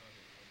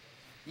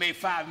 made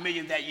 $5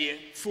 million that year,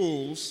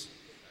 Fools.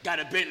 got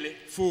a Bentley,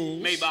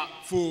 Fools. Maybach,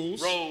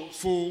 Fools. Rolls,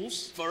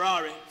 Fools.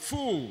 Ferrari,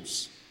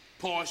 Fools.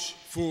 Porsche,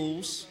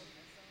 Fools.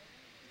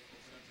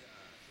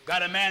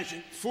 got a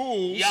mansion,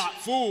 Fools. Yacht.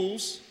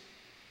 Fools.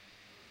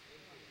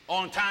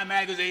 on Time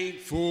Magazine,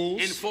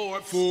 Fools. in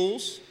Forbes,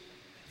 Fools.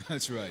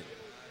 That's right.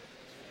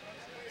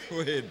 Go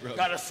ahead, brother.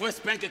 got a Swiss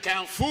bank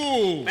account,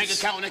 Fools. bank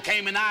account in the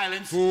Cayman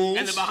Islands, Fools.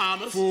 and the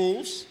Bahamas.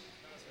 Fools.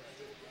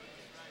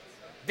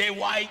 They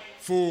white,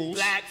 Fools.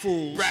 black,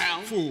 Fools.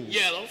 brown, Fools.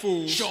 yellow,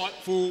 Fools. short,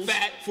 Fools.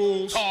 fat,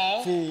 Fools.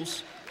 tall.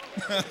 Fools.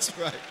 That's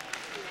right.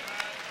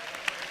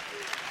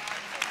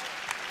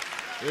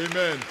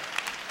 Amen.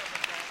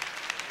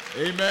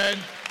 Amen.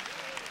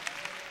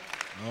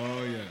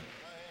 Oh, yeah.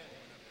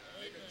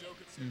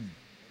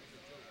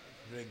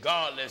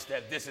 Regardless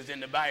that this is in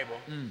the Bible,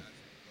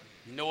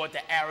 you know what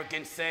the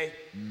arrogant say?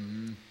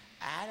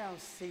 I don't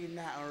see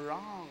nothing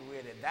wrong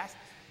with it. That's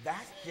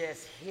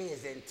just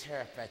his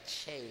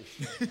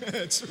interpretation.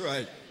 That's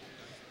right.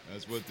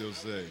 That's what they'll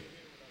say.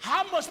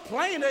 How much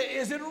plainer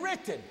is it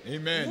written?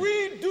 Amen.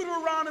 Read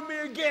Deuteronomy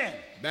again.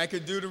 Back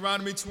in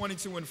Deuteronomy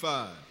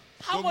 22:5.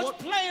 How much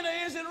plainer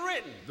is it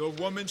written? The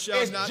woman shall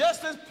it's not... It's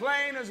just as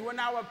plain as when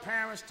our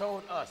parents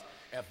told us,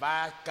 if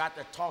I got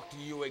to talk to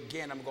you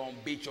again, I'm going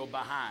to beat your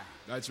behind.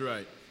 That's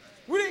right.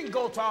 We didn't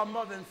go to our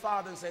mother and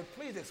father and say,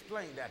 please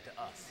explain that to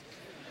us.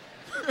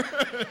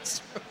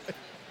 That's right.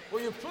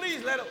 Will you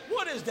please let it,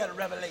 what is that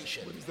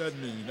revelation? What does that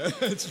mean?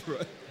 That's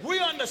right. We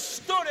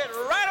understood it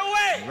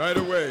right away. Right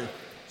away.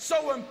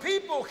 So when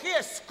people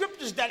hear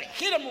scriptures that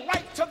hit them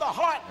right to the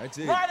heart,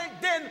 right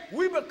then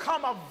we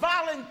become a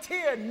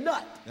volunteer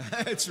nut.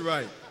 That's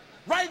right.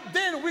 Right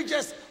then we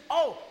just,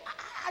 I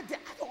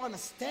don't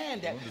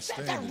understand that.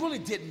 That really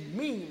didn't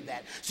mean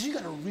that. So you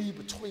got to read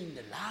between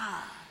the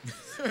lines.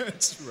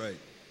 That's right.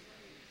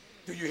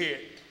 Do you hear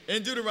it?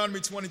 In Deuteronomy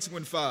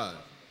 22:5,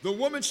 the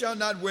woman shall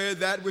not wear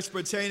that which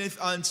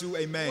pertaineth unto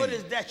a man. What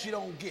is that you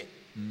don't get?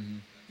 Mm-hmm.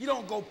 You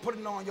don't go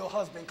putting on your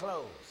husband's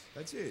clothes.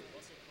 That's it.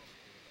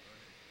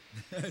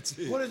 That's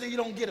it. What is it you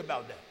don't get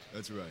about that?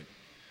 That's right.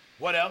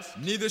 What else?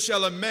 Neither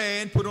shall a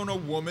man put on a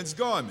woman's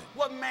garment.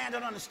 What man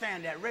don't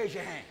understand that? Raise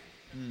your hand.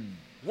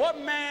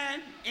 What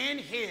man in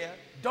here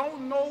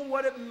don't know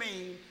what it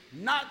means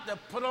not to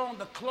put on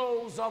the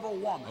clothes of a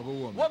woman?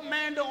 What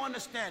man don't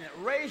understand it?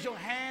 Raise your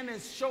hand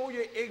and show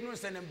your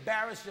ignorance and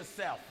embarrass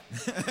yourself.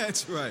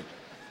 That's right.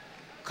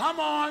 Come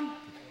on.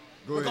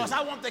 Go because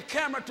ahead. I want the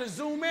camera to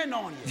zoom in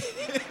on you.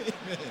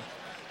 Amen.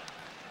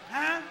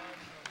 Huh?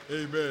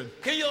 Amen.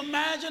 Can you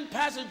imagine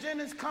Pastor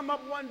Jennings come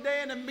up one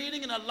day in a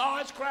meeting in a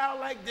large crowd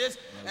like this,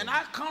 and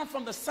I come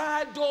from the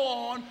side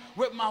door on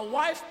with my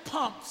wife's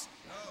pumps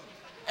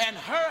and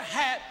her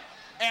hat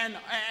and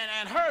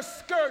her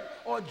skirt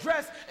or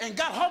dress and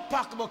got her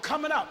pocketbook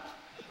coming up.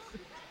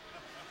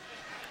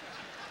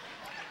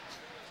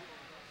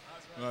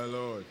 My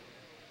Lord.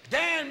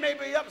 Dan may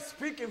be up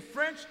speaking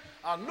French,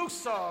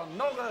 Anusa,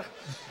 Noga,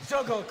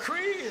 Jugga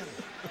Cree.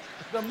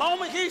 The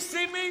moment he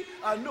see me,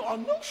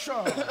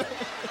 Anusha.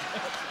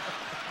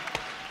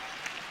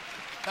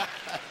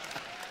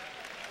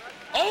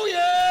 Oh,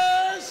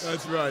 yes.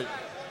 That's right.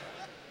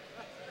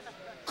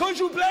 Could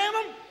you blame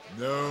him?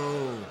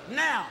 No.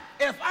 Now,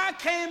 if I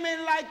came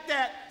in like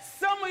that,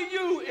 some of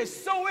you is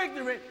so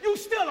ignorant, you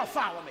still will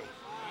follow me.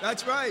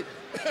 That's right.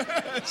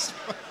 That's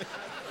right.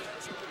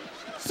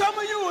 Some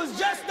of you is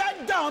just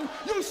that dumb,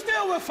 you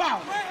still will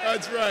follow me.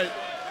 That's right.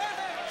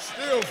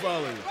 Still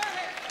follow you.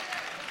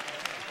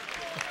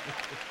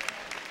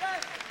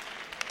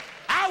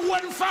 I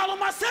wouldn't follow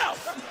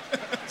myself.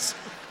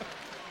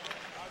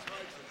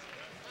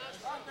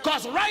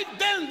 Because right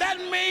then, that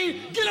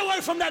means get away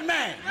from that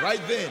man.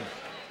 Right then.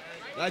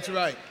 That's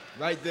right.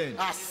 Right then.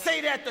 I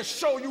say that to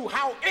show you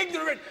how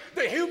ignorant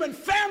the human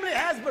family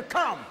has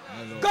become.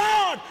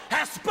 God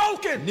has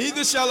spoken.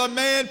 Neither shall a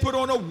man put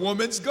on a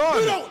woman's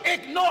garment. You don't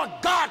ignore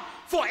God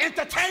for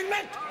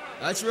entertainment.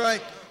 That's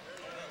right.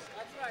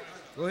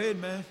 Go ahead,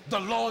 man. The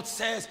Lord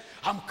says,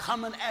 I'm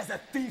coming as a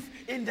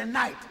thief in the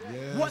night.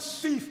 Yes. What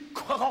thief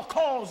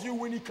calls you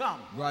when he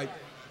comes? Right.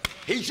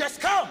 He just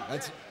come.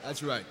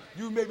 That's right.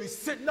 You may be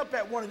sitting up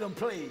at one of them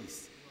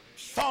plays,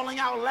 falling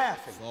out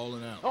laughing.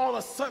 Falling out. All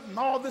of a sudden,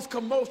 all this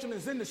commotion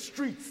is in the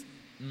streets.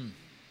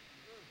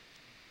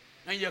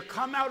 And you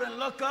come out and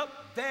look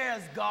up,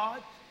 there's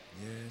God.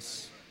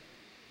 Yes.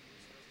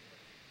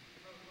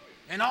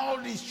 And all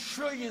these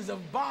trillions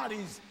of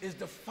bodies is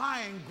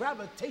defying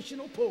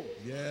gravitational pull.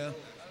 Yeah.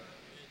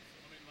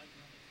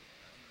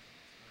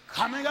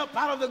 Coming up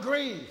out of the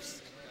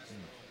graves.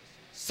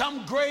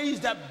 Some graves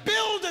that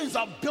buildings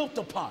are built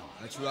upon.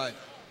 That's right.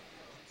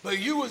 But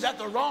you was at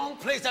the wrong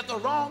place at the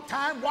wrong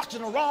time,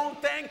 watching the wrong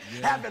thing,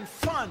 having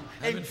fun,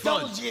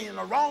 indulging in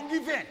the wrong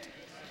event.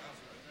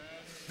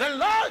 The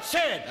Lord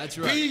said, that's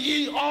right. Be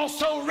ye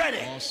also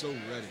ready. Also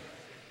ready.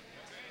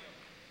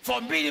 For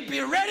me to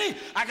be ready,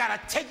 I got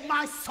to take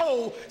my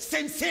soul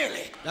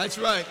sincerely. That's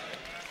right.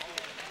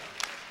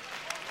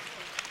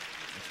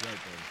 That's right,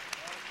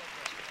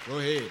 buddy. Go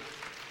ahead.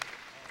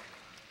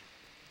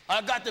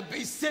 I got to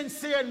be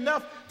sincere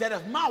enough that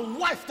if my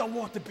wife don't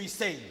want to be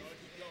saved,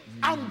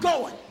 I'm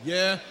going.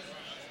 Yeah.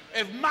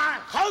 If my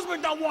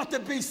husband don't want to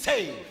be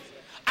saved,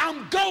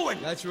 I'm going.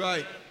 That's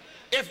right.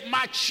 If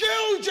my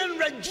children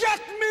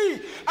reject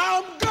me,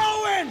 I'm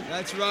going.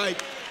 That's right.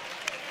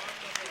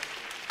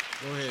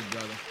 Go ahead,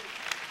 brother.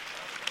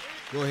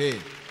 Go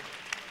ahead.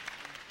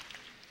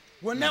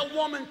 When that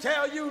woman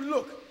tell you,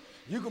 look,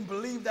 you can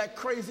believe that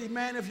crazy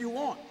man if you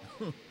want.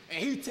 And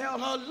he tell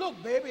her,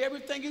 look, baby,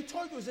 everything he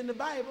told you is in the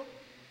Bible.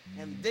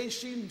 And then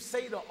she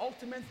say the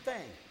ultimate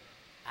thing.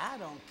 I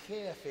don't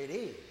care if it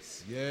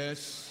is.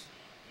 Yes.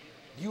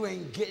 You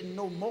ain't getting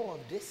no more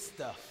of this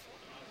stuff.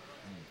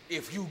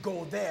 If you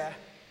go there,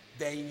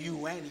 then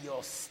you and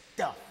your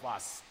stuff are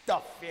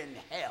stuff in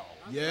hell.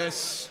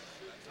 Yes.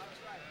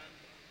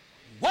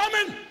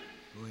 Woman,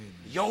 go ahead,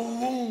 your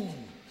womb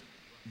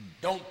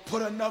don't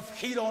put enough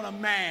heat on a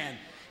man,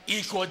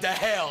 equal to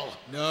hell.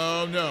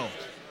 No, no.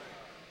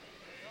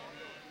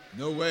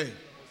 No way.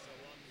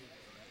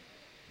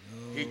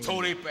 No. He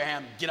told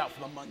Abraham, get out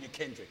from among your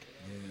kindred.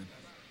 Yeah.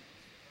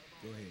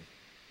 Go ahead.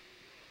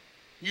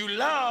 You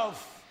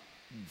love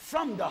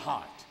from the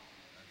heart,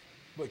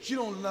 but you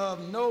don't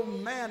love no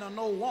man or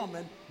no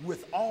woman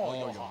with all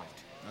your heart.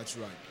 That's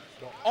right.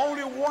 The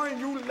only one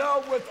you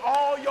love with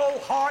all your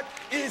heart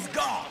is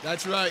God.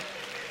 That's right.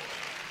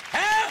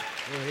 Huh?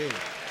 Go ahead.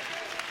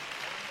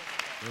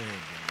 Go ahead,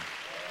 brother.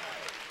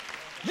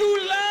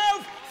 You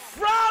love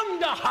from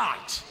the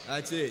heart.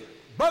 That's it.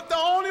 But the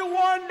only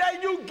one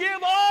that you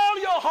give all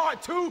your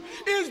heart to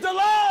is the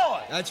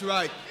Lord. That's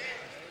right.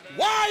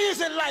 Why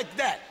is it like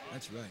that?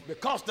 That's right.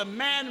 Because the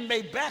man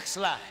may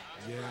backslide.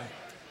 Yeah.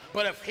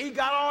 But if he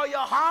got all your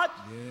heart,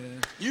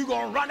 you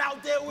going to run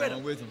out there with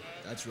him.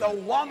 That's right. The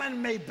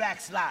woman may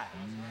backslide.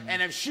 And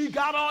if she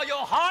got all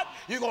your heart,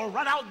 you're going to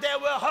run out there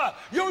with her.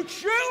 Your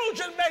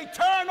children may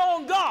turn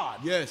on God.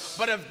 Yes.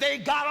 But if they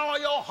got all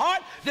your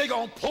heart, they're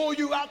going to pull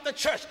you out the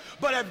church.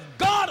 But if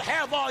God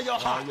have all your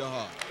heart,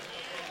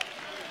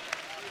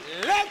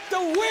 let the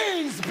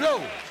winds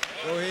blow.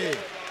 Go ahead.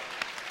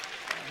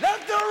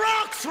 Let the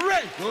rocks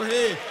rake. Go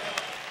ahead.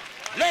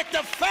 Let the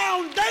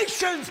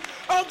foundations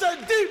of the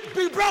deep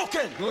be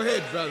broken. Go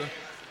ahead, brother.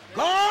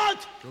 God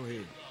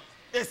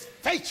is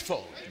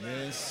faithful.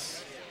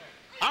 Yes.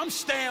 I'm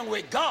staying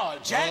with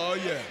God, Jack. Oh,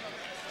 yeah.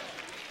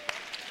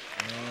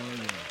 Oh,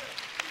 yeah.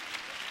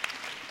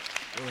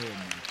 Go ahead,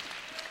 man.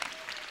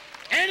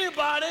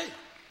 Anybody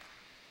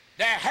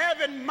that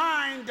have in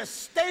mind to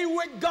stay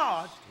with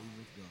God,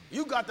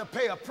 you got to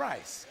pay a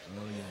price.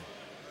 Oh,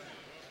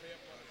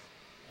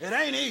 yeah. It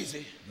ain't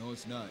easy. No,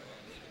 it's not.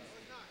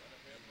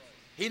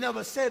 He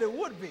never said it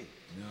would be.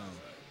 No.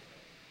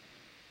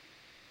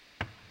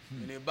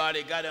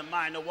 Anybody got in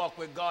mind to walk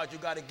with God, you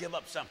got to give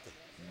up something.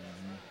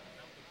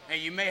 And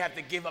you may have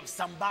to give up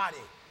somebody.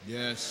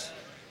 Yes.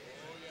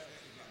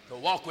 To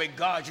walk with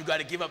God, you got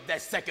to give up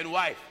that second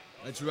wife.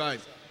 That's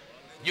right.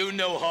 You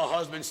know her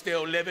husband's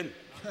still living.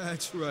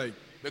 That's right.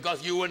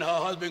 Because you and her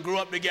husband grew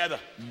up together.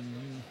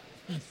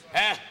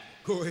 Huh?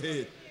 Go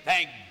ahead.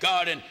 Thank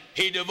God, and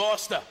he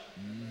divorced her.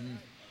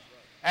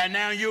 And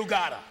now you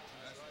got her.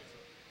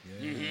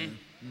 Yeah.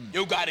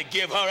 You got to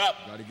give her up.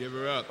 Got to give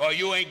her up. Or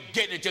you ain't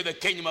getting into the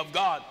kingdom of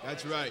God.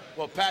 That's right.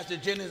 Well, Pastor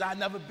Jennings, I've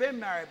never been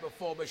married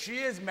before, but she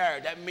is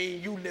married. That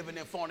means you living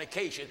in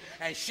fornication,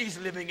 and she's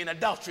living in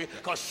adultery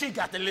because she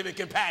got the living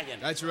companion.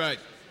 That's right.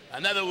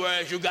 In other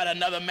words, you got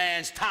another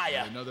man's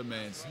tire. Another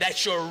man's.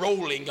 That you're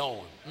rolling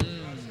on.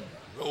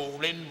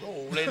 Rolling,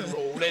 rolling,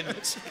 rolling.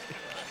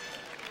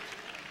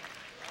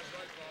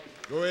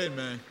 Go ahead,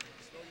 man.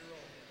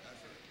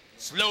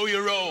 Slow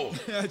your roll.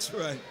 That's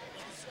right.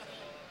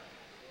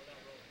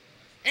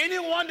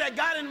 Anyone that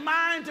got in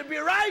mind to be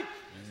right,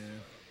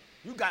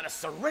 you got to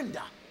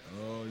surrender.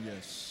 Oh,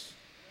 yes.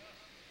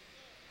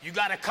 You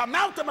got to come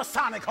out the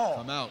Masonic Hall.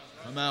 Come out.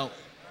 Come out.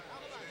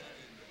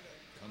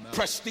 Come out.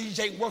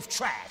 Prestige ain't worth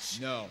trash.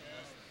 No.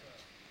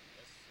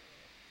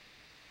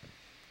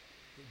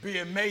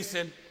 Being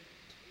Mason,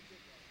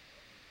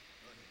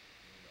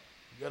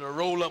 you got to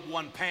roll up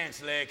one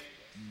pants leg,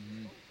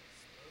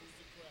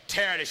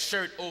 tear the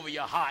shirt over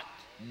your heart,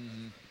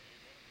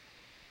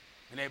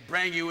 and they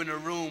bring you in a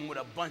room with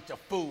a bunch of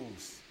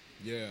fools.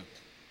 Yeah.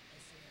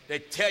 They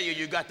tell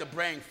you got to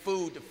bring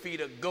food to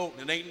feed a goat,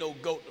 and there ain't no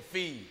goat to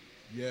feed.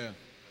 Yeah.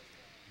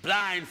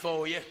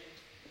 Blindfold you.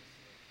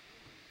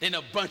 Then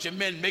a bunch of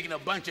men making a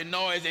bunch of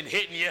noise and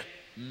hitting you.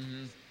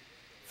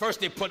 First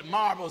they put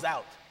marbles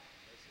out.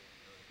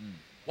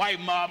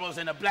 White marbles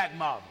and a black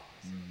marble.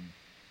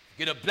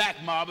 Get a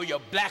black marble, you're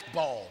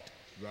blackballed.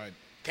 Right.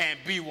 Can't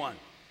be one.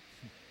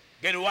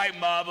 Get white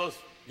marbles,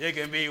 you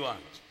can be one.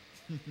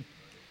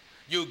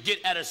 You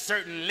get at a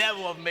certain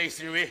level of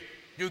masonry,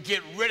 you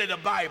get rid of the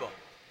Bible.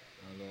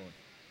 My Lord.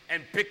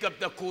 And pick up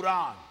the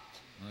Quran.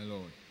 My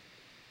Lord.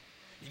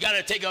 You got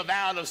to take a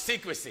vow of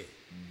secrecy.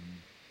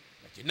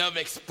 But you never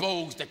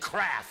expose the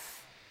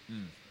craft.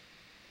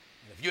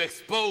 If you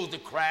expose the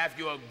craft,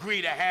 you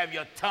agree to have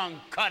your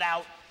tongue cut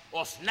out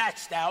or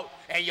snatched out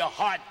and your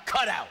heart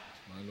cut out.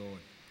 My Lord.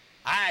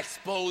 I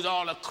expose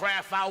all the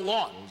craft I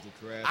want.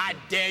 I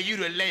dare you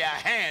to lay a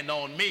hand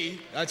on me.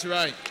 That's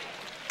right.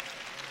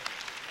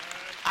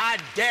 I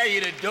dare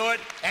you to do it,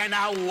 and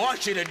I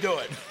want you to do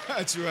it.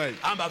 That's right.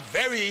 I'm a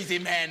very easy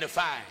man to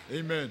find.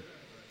 Amen.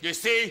 You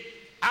see,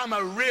 I'm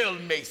a real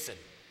Mason.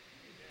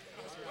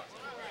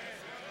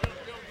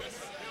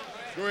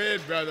 Go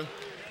ahead, brother.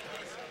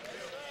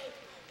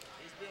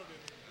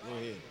 Go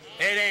ahead.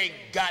 It ain't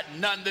got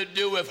nothing to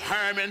do with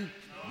Herman.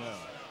 No.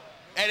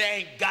 It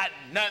ain't got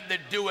nothing to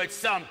do with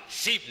some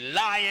cheap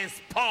lion's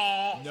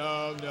paw.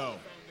 No, no.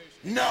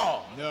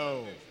 No.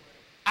 No.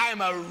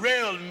 I'm a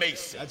real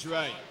Mason. That's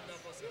right.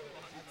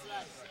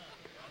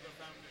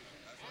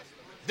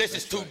 This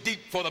is too deep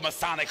for the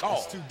Masonic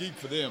Hall. It's too deep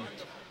for them.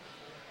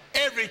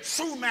 Every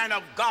true man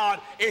of God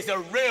is a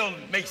real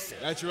Mason.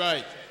 That's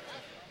right.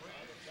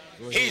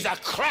 He's a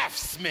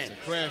craftsman.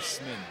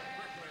 Craftsman.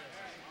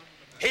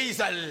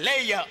 He's a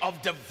layer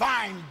of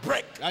divine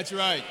brick. That's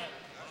right.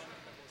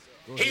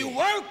 He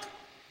worked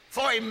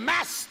for a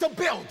master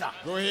builder.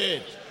 Go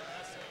ahead.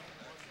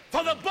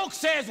 For the book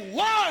says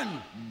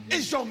one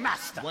is your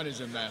master. One is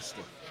your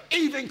master.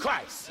 Even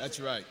Christ.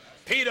 That's right.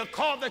 Peter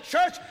called the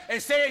church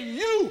and said,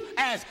 you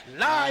as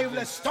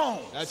lively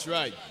stones. That's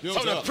right. Built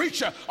so the up.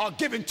 preacher are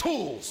given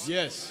tools.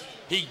 Yes.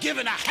 He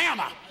given a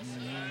hammer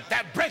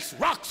that breaks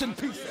rocks in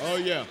pieces. Oh,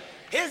 yeah.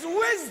 His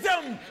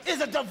wisdom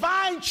is a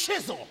divine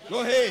chisel. Go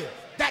ahead.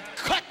 That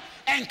cut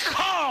and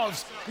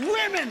carves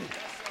women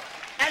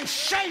and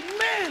shape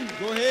men.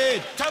 Go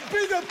ahead. To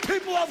be the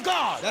people of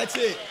God. That's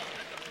it.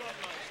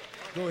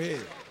 Go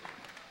ahead.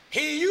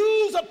 He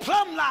used a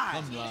plumb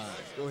line.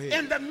 Go ahead.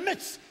 In the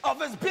midst of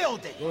his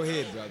building. Go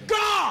ahead, brother.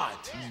 God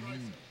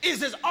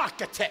is his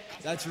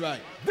architect. That's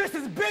right. This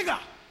is bigger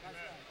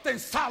than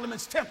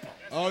Solomon's temple.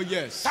 Oh,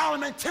 yes.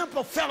 Solomon's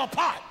temple fell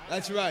apart.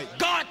 That's right.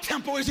 God's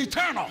temple is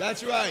eternal.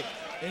 That's right.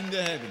 In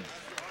the heavens.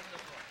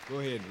 Go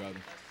ahead, brother.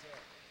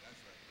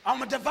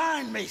 I'm a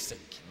divine mason.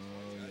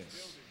 Oh,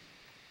 yes.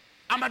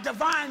 I'm a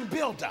divine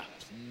builder.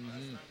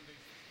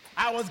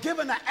 I was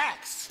given an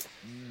axe.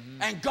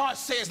 And God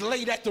says,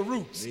 laid at the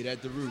roots. Laid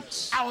at the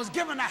roots. I was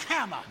given a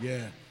hammer.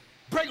 Yeah.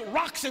 Break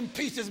rocks in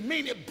pieces,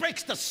 meaning it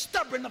breaks the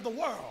stubborn of the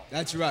world.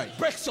 That's right.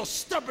 Breaks your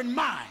stubborn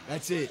mind.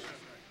 That's it.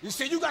 You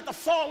see, you got to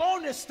fall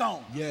on this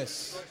stone.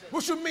 Yes.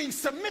 Which would mean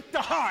submit the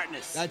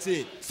hardness. That's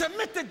it.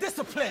 Submit the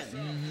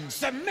discipline.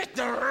 Submit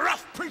the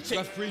rough preaching.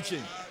 Rough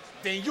preaching.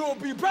 Then you'll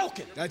be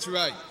broken. That's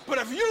right. But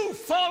if you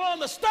fall on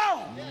the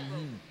stone,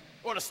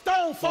 or the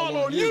stone fall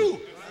on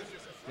you,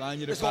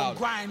 grind you to it's powder. going to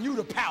grind you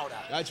to powder.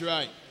 That's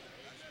right.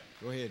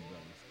 Go ahead,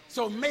 brother.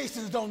 So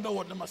Masons don't know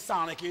what the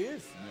Masonic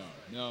is.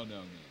 No.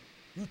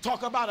 You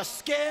talk about a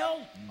scale,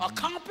 a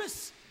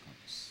compass.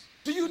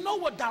 Do you know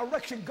what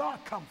direction God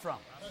come from?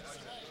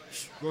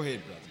 Go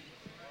ahead, brother.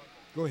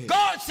 Go ahead.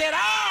 God said,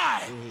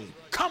 I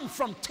come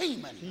from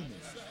Teman.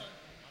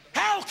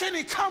 How can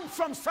he come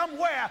from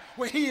somewhere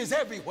where he is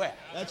everywhere?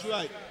 That's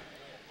right.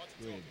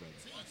 Go ahead, brother.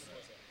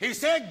 He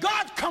said,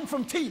 God come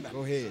from Teman.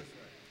 Go ahead.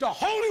 The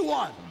Holy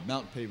One.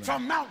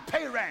 From Mount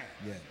Paran.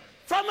 Yeah.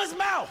 From his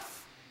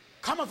mouth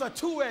cometh a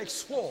two-edged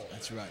sword.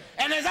 That's right.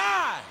 And his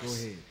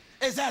eyes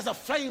is as a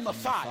flame of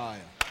fire.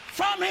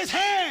 From his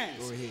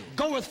hands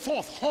goeth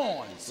forth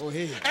horns. Go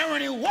ahead. And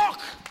when he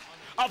walk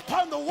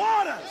upon the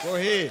waters. Go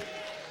ahead.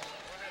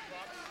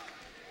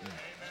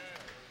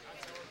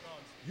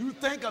 You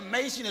think a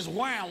Mason is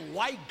wearing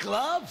white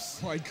gloves?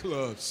 White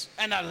gloves.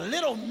 And a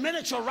little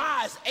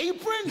miniaturized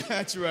apron?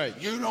 That's right.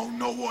 You don't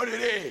know what it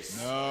is.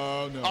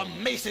 No. A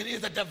Mason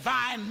is a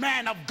divine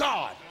man of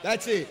God.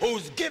 That's it.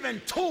 Who's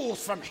given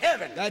tools from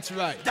heaven. That's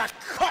right. That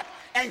cut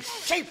and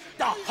shape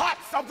the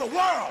hearts of the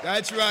world.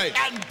 That's right.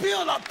 And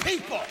build a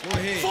people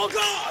for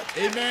God.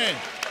 Amen.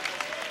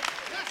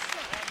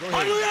 Go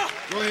ahead. Hallelujah.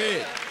 Go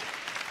ahead.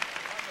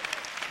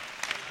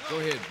 Go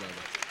ahead, brother.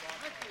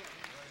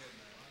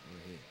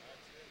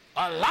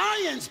 A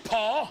lion's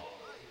paw?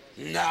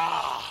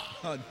 Nah.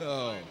 Oh,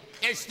 no.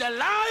 It's the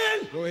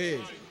lion. Go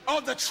ahead.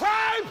 Of the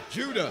tribe.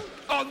 Judah.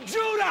 Of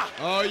Judah.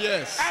 Oh,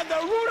 yes. And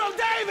the root of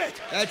David.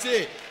 That's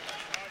it.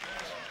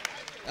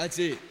 That's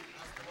it.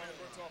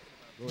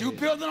 You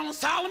build it on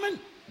Solomon?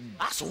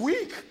 That's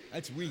weak.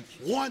 That's weak.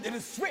 One that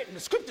is written, the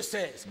scripture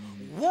says,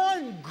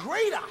 one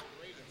greater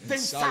than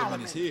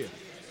Solomon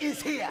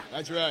is here.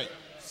 That's right.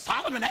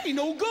 Solomon ain't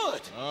no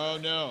good. Oh,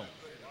 no.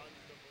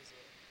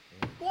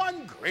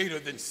 One greater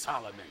than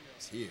Solomon.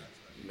 It's here.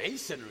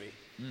 Masonry.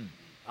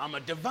 I'm a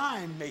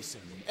divine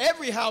mason.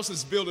 Every house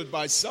is builded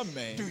by some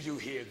man. Do you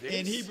hear this?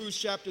 In Hebrews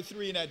chapter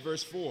 3 and at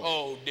verse 4.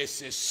 Oh,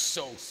 this is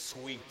so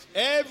sweet.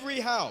 Every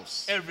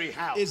house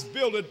is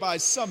builded by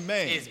some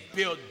man. Is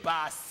built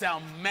by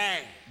some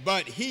man.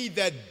 But he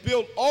that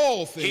built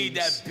all things. He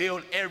that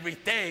built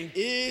everything.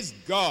 Is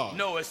God.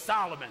 No, it's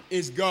Solomon.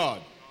 Is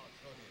God.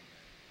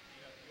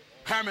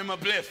 Herman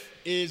Mabliff.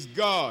 Is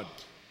God.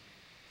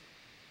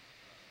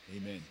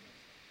 Amen.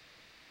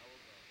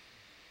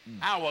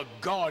 Our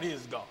God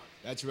is God.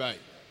 That's right.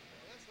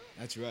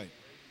 That's right.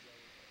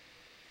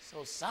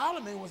 So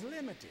Solomon was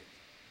limited.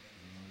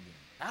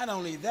 Not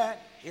only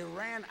that, he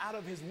ran out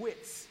of his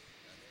wits.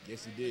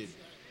 Yes, he did.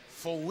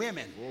 For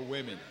women. For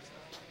women.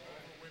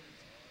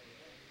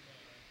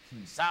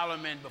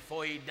 Solomon,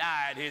 before he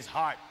died, his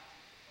heart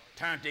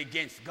turned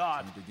against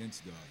God. Turned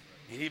against God.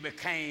 And he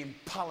became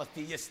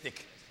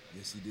polytheistic.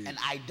 Yes, he did. An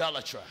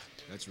idolater.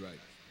 That's right.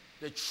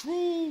 The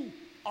true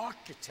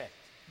architect,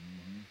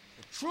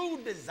 the true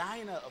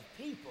designer of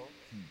people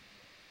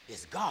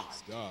is God.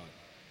 It's God.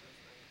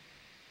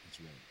 That's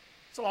right.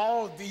 So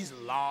all these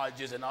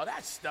lodges and all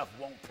that stuff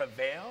won't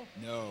prevail.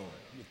 No.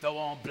 You throw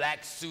on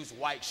black suits,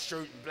 white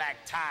shirt, and black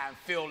tie and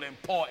feel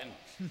important.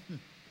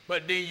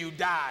 But then you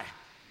die.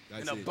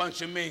 That's and a it.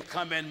 bunch of men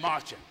come in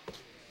marching.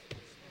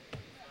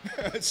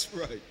 That's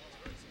right.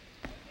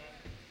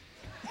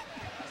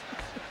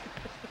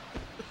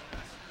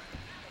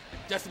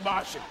 Just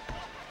marching.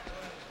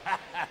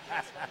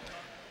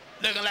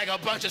 Looking like a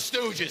bunch of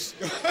stooges.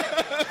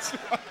 That's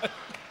right.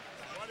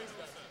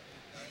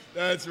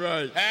 That's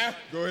right. Huh?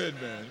 Go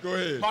ahead, man. Go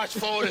ahead. March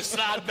forward and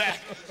slide back.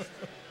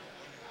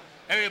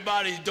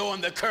 Everybody's doing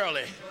the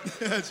curly.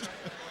 That's right.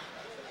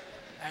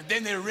 And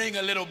then they ring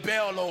a little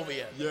bell over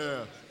you.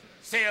 Yeah.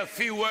 Say a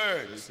few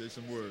words. Say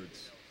some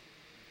words.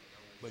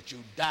 But you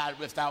died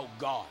without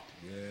God.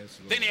 Yes,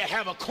 Lord. Then they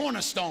have a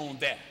cornerstone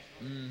there.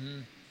 Mm-hmm.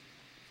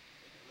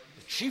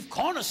 The chief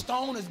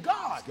cornerstone is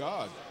God. It's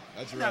God.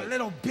 That's right. That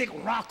little big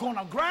rock on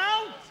the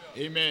ground.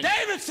 Amen.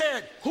 David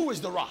said, who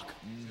is the rock?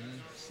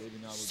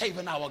 Mm-hmm.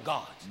 Saving our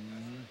God.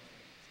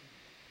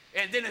 Mm-hmm.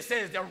 And then it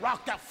says the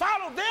rock that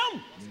followed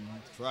them.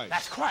 Christ.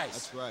 That's Christ.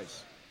 That's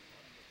Christ.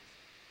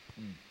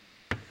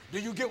 Do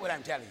you get what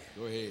I'm telling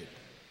you? Go ahead.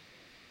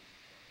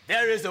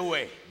 There is a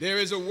way. There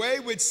is a way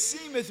which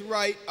seemeth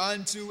right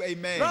unto a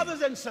man.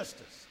 Brothers and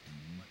sisters,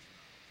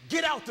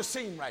 get out the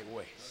seem right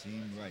way.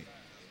 Seem right.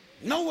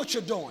 Know what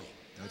you're doing.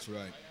 That's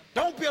right.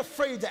 Don't be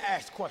afraid to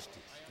ask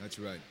questions. That's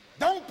right.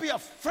 Don't be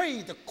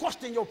afraid to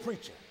question your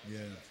preacher. Yeah.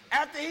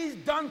 After he's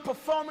done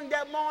performing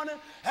that morning,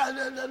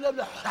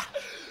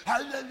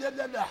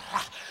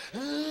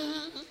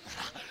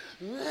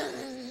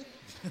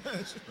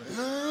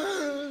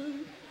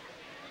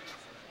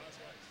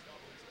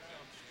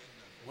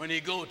 when he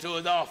go to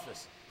his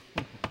office,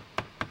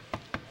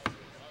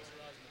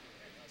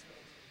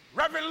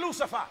 Reverend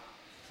Lucifer,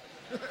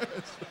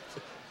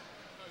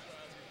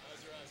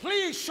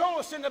 please show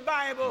us in the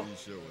Bible.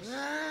 Please show us.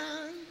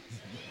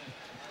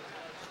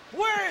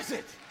 Where is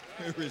it?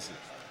 Where is it?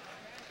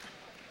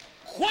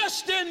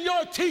 Question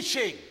your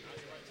teaching.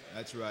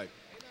 That's right.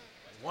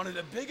 One of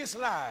the biggest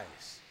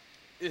lies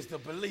is the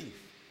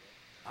belief,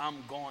 I'm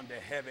going to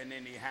heaven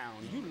anyhow.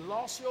 You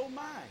lost your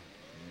mind.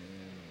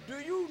 Do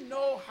you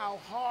know how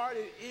hard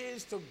it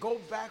is to go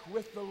back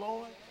with the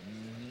Lord?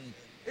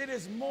 It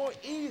is more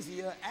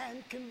easier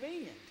and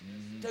convenient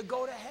to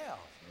go to hell.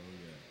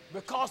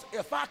 Because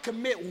if I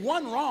commit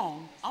one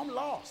wrong, I'm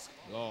lost.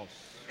 Lost.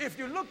 If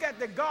you look at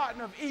the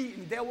Garden of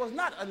Eden, there was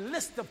not a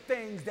list of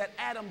things that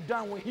Adam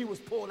done when he was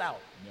pulled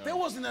out. No. There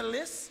wasn't a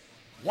list.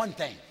 One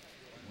thing.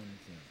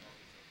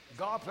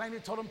 God plainly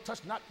told him,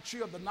 touch not the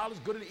tree of the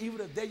knowledge, good and evil,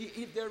 the day you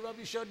eat thereof,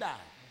 you shall die.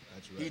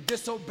 That's right. He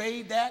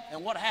disobeyed that,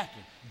 and what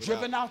happened?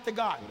 Driven out the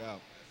garden.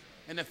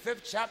 In the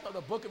 5th chapter of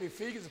the book of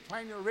Ephesians, it's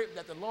plainly written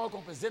that the Lord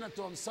going to present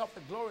unto himself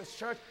the glorious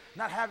church,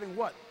 not having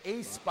what?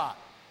 A spot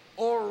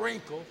or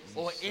wrinkle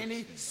or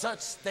any such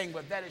thing,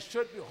 but that it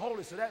should be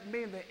holy. So that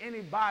means that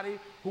anybody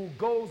who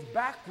goes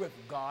back with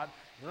God,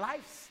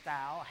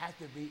 lifestyle has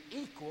to be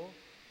equal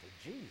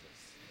to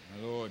Jesus.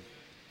 My Lord.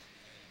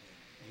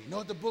 You know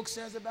what the book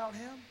says about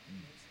him?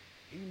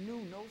 He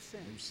knew no sin.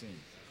 No sin.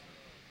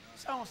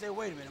 Someone say,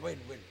 wait a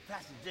minute.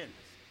 Pastor Jennings,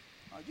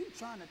 are you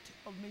trying to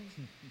tell me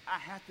I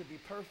have to be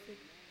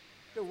perfect?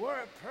 The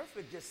word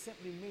perfect just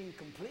simply means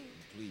complete.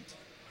 Complete.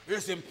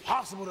 It's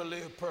impossible to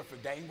live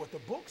perfect. That ain't what the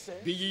book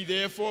says. Be ye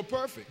therefore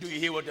perfect. Do you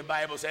hear what the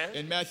Bible says?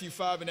 In Matthew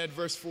 5 and at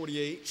verse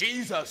 48.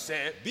 Jesus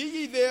said, be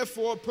ye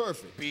therefore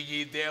perfect. Be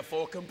ye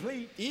therefore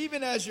complete.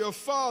 Even as your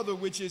Father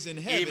which is in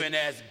heaven. Even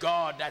as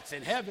God that's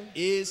in heaven.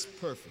 Is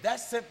perfect. That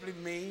simply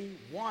means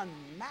one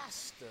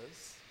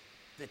masters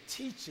the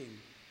teaching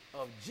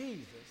of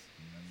Jesus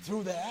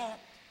through the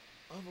act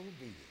of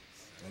obedience.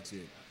 That's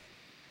it.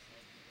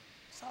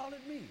 That's all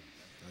it means.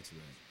 That's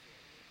right.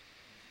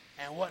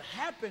 And what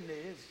happened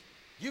is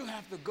you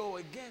have to go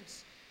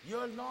against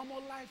your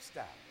normal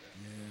lifestyle.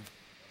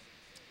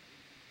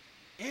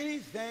 Yeah.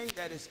 Anything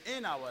that is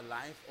in our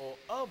life or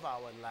of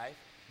our life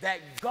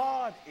that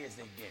God is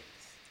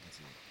against. That's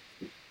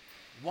it.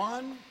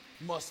 One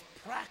must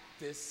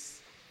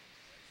practice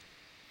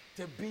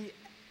to be,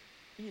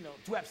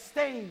 to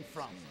abstain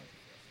from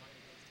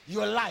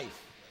your life.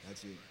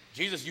 That's it.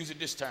 Jesus used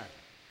this term,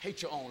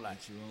 hate your own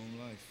life. Hate your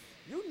own life.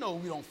 You know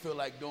we don't feel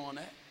like doing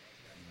that.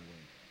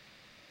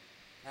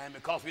 And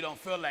because we don't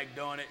feel like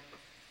doing it,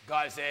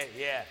 God said,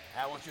 yeah,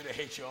 I want you to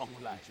hate your own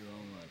life. Hate your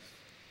own life.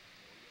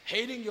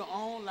 Hating your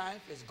own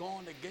life is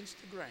going against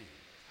the grain.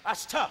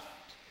 That's tough.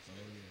 Oh,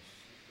 yes.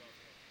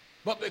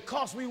 But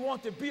because we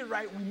want to be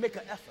right, we make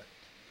an effort.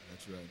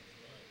 That's right.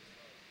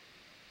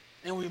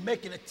 And we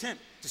make an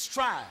attempt to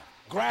strive,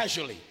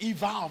 gradually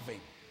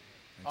evolving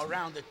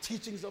around the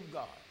teachings of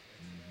God.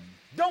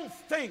 Don't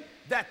think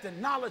that the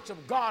knowledge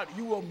of God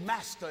you will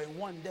master in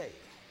one day.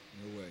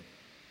 No way.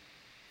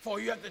 For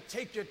you have to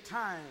take your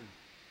time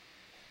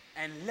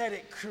and let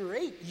it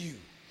create you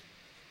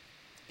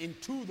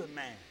into the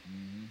man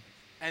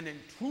and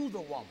into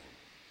the woman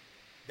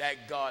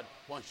that God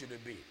wants you to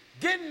be.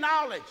 Get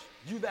knowledge,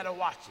 you that are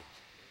watching.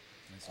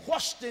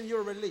 Question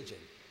your religion.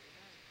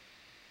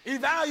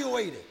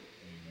 Evaluate it.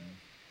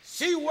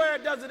 See where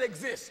does it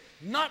exist.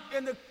 Not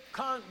in the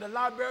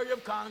Library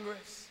of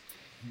Congress,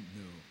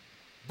 no,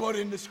 but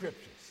in the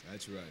scriptures.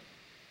 That's right.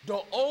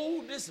 The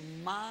oldest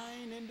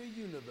mind in the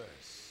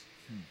universe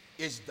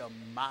is the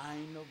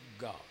mind of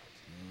God.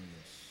 Oh,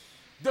 yes.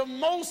 The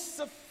most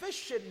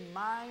sufficient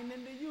mind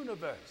in the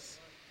universe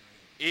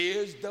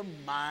is the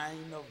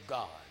mind of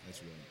God.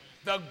 That's right.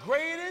 The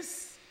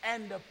greatest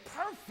and the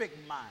perfect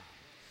mind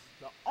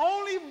The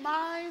only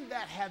mind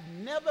that have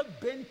never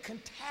been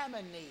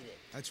contaminated.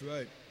 That's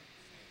right.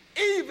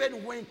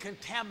 Even when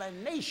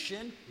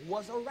contamination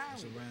was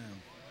around.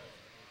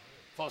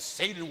 For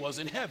Satan was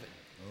in heaven.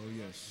 Oh,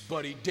 yes.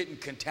 But he didn't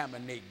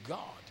contaminate God.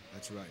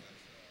 That's right.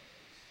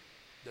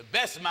 The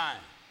best mind,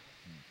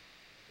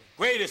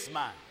 the greatest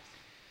mind,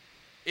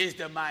 is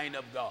the mind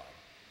of God.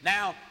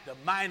 Now, the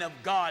mind of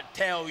God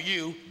tells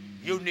you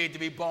you need to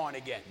be born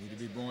again. You need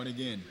to be born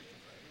again.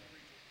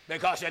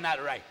 Because you're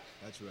not right.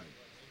 That's right.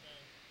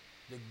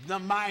 The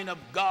mind of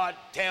God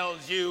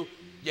tells you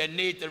you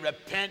need to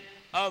repent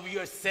of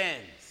your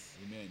sins.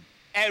 Amen.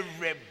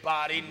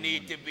 Everybody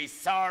needs to be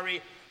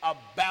sorry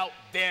about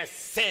their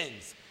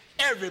sins.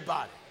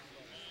 Everybody.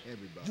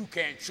 You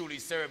can't truly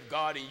serve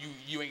God and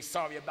you ain't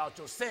sorry about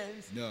your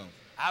sins. No.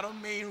 I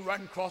don't mean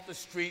run across the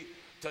street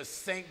to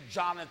St.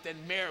 Jonathan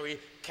Mary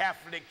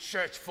Catholic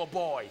Church for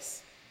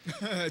boys.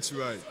 That's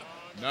right.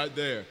 Not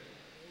there.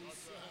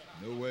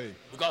 No way.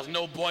 Because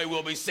no boy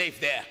will be safe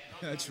there.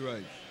 That's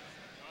right.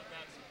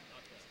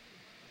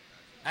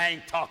 I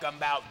ain't talking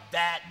about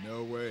that.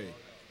 No way.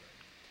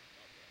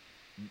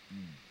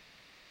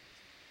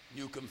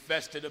 You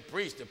confess to the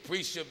priest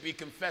should be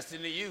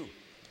confessing to you.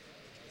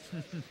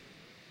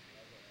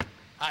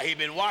 How he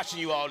been watching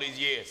you all these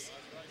years.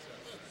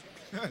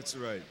 That's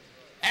right.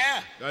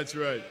 Yeah. That's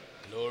right.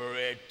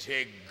 Glory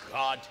to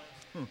God.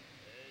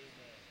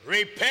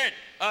 Repent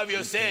of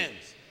your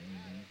sins.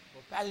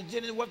 Well, Pastor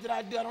Jennings, what did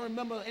I do? I don't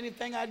remember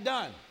anything I'd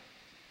done.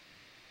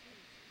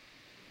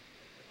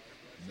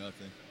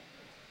 Nothing.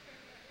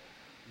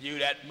 You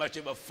that much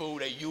of a fool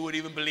that you would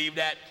even believe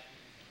that?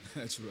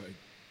 That's right.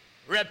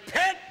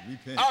 Repent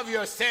of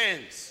your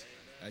sins.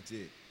 That's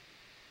it.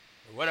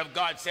 The word of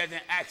God says in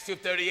Acts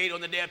 2:38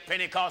 on the day of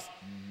Pentecost,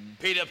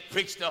 Peter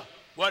preached the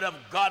word of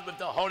God with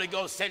the Holy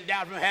Ghost sent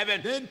down from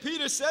heaven. Then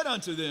Peter said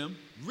unto them,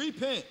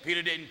 repent.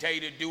 Peter didn't tell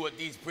you to do what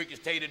these preachers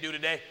tell you to do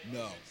today.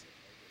 No.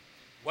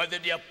 What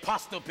did the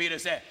apostle Peter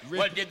say?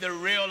 What did the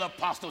real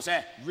apostle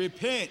say?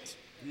 Repent.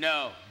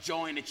 No.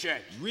 Join the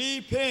church.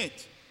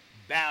 Repent.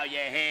 Bow your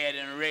head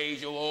and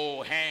raise your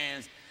old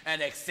hands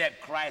and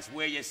accept Christ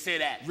where you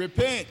sit at.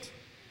 Repent.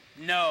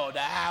 No,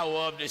 the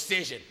hour of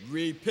decision.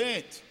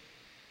 Repent.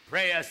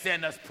 Prayer,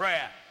 send us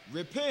prayer.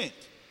 Repent.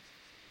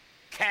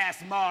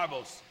 Cast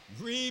marbles.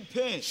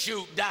 Repent.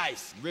 Shoot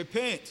dice.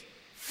 Repent.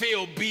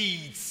 Fill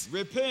beads.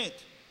 Repent.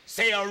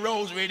 Say a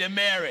rosary to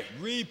Mary.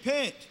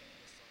 Repent.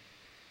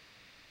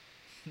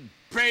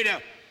 Pray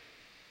to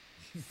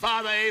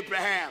Father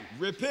Abraham.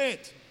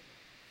 Repent.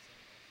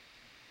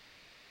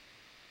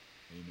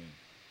 Amen.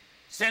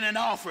 Send an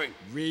offering.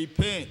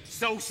 Repent.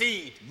 Sow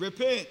seed.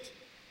 Repent.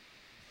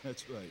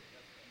 That's right.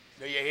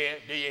 Do you hear?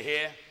 Do you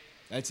hear?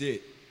 That's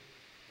it.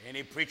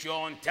 Any preacher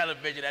on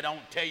television that don't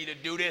tell you to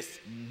do this,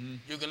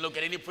 you can look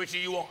at any preacher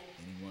you want.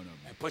 Any one of them.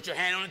 And put your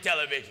hand on the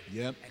television.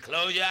 Yep. And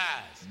close your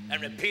eyes and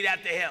repeat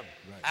after him.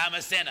 Right. I'm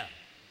a sinner.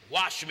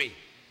 Wash me.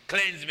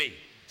 Cleanse me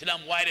till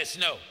I'm white as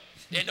snow.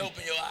 Then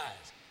open your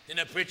eyes. Then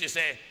the preacher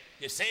said,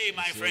 you're saved,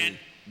 my friend.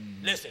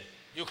 Listen,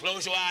 you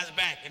close your eyes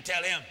back and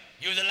tell him,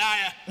 you're the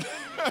liar.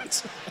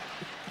 That's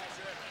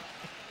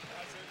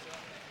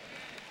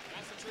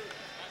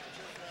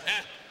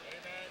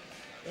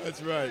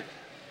That's right.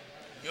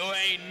 You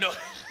ain't no.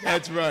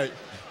 That's right.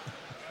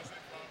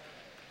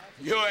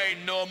 You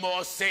ain't no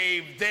more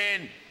saved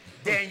then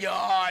than you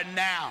are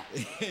now.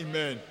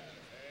 Amen.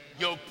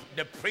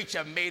 The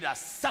preacher made a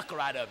sucker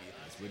out of you.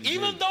 That's what he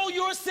Even did. though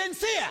you're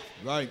sincere.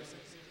 Right.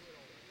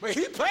 But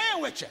he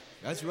playing with you.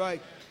 That's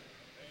right.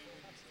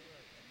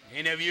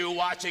 Any of you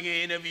watching,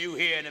 any of you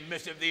here in the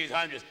midst of these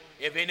hundreds,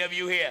 if any of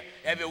you here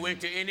ever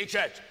went to any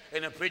church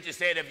and the preacher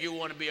said, if you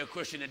want to be a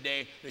Christian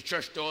today, the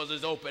church doors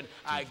is open,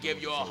 I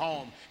give you a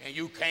home. And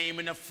you came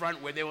in the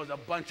front where there was a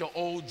bunch of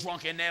old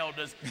drunken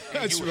elders and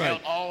That's you right.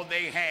 held all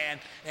their hand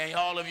and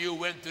all of you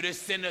went through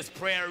this sinner's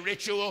prayer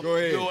ritual, Go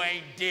ahead. you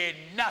ain't did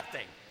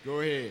nothing.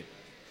 Go ahead.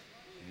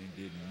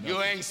 You did nothing.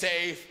 You ain't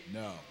saved.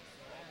 No.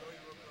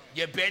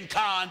 You've been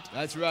conned.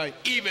 That's right.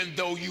 Even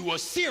though you were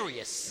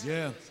serious.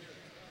 Yeah.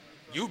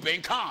 You've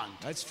been conned.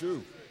 That's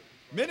true.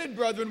 Men and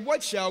brethren,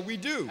 what shall we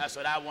do? That's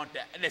what I want to.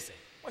 Listen,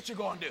 what you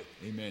gonna do?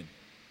 Amen.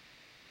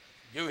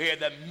 You hear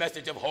the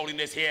message of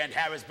holiness here in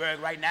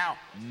Harrisburg right now?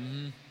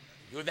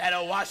 You that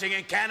are watching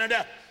in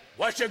Canada,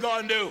 what you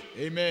gonna do?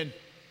 Amen.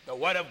 The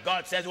word of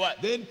God says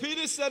what? Then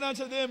Peter said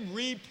unto them,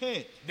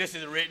 repent. This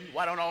is written.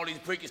 Why don't all these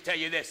preachers tell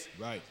you this?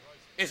 Right.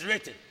 It's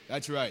written.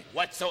 That's right.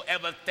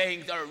 Whatsoever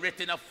things are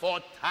written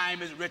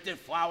aforetime is written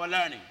for our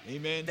learning.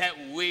 Amen. That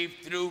we,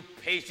 through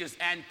patience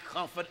and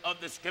comfort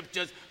of the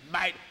scriptures,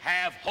 might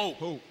have hope.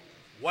 Hope.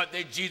 What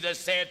did Jesus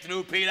say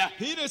through Peter?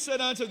 Peter said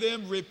unto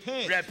them,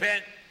 repent.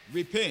 Repent.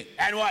 Repent.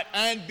 And what?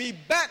 And be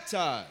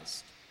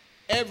baptized,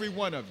 every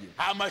one of you.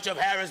 How much of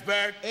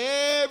Harrisburg?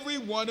 Every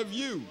one of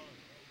you.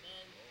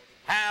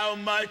 How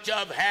much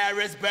of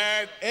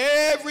Harrisburg?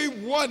 Every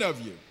one of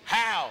you.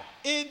 How?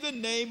 In the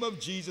name of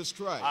Jesus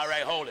Christ. All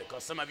right, hold it,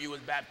 because some of you was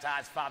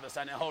baptized Father,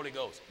 Son, and Holy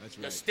Ghost. That's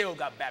You right. still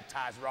got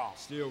baptized wrong.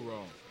 Still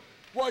wrong.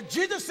 Well,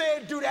 Jesus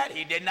said do that.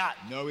 He did not.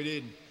 No, he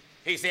didn't.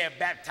 He said,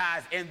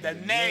 baptized in the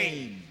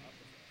name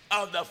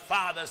of the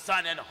Father,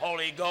 Son, and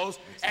Holy Ghost.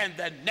 And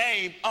the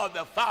name of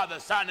the Father,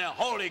 Son, and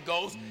Holy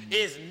Ghost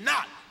is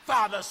not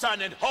Father,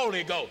 Son, and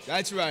Holy Ghost.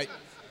 That's right.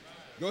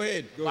 Go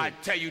ahead. If I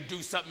tell you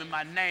do something in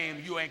my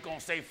name, you ain't going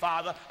to say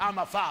Father. I'm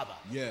a father.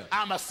 Yeah.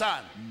 I'm a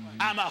son.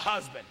 I'm a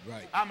husband.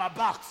 Right. I'm a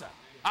boxer.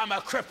 I'm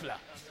a crippler.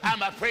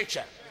 I'm a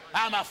preacher.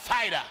 I'm a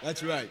fighter.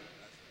 That's right.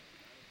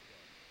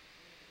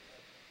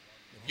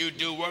 If you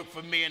do work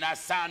for me and I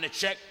sign the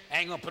check, I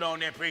ain't going to put on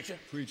there, preacher.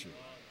 Preacher.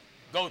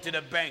 Go to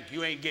the bank.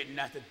 You ain't getting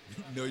nothing.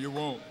 No, you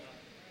won't.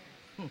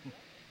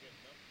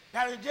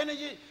 Pastor Jennings,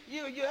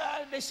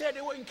 they said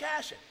they wouldn't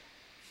cash it.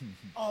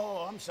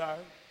 Oh, I'm sorry.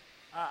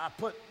 I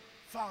put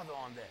Father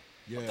on there.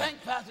 Yeah. Well,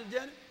 thank Pastor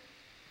Jennings.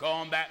 Go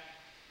on back.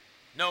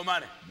 No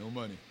money. No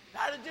money.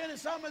 Pastor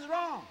Jennings, something's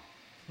wrong.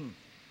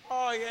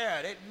 Oh,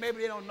 yeah.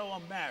 Maybe they don't know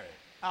I'm married.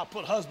 I'll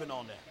put husband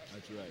on there.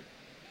 That's right.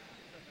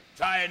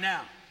 Try it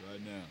now. Try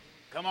it now.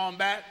 Come on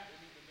back.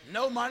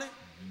 No money.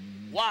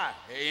 Why?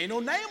 There ain't no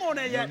name on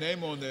there yet. No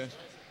name on there.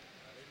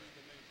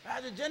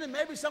 Pastor Jennings,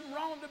 maybe something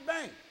wrong with the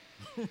bank.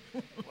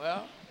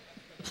 Well,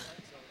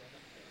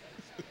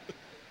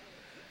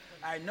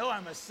 I know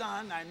I'm a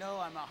son. I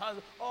know I'm a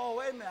husband. Oh,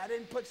 wait a minute. I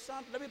didn't put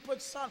son. Let me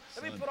put son.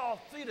 Let me put all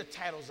three of the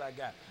titles I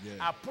got. Yeah.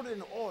 I'll put it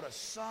in order.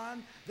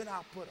 Son, then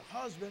I'll put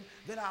husband,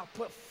 then I'll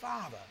put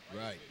father.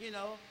 Right. You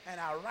know, and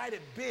I'll write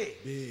it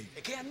big. Big.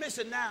 You can't miss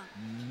it now.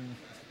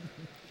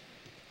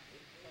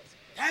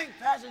 Thank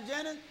Pastor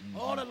Jennings.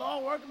 Oh, the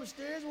Lord working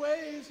mysterious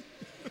ways.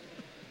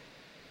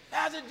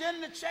 Pastor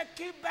Jennings, the check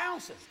keep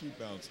bouncing. Keep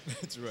bouncing.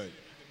 That's right.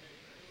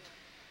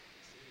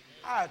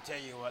 I'll tell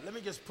you what. Let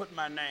me just put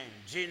my name,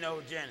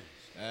 Geno Jennings.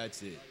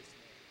 That's it.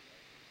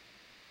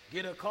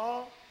 Get a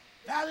call.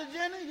 Pastor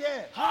Jennings,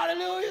 yeah.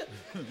 Hallelujah.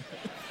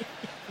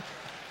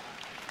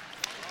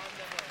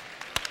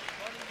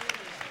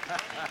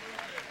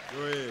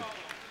 Go ahead.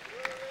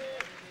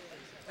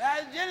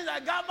 Pastor Jennings, I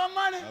got my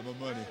money. Have my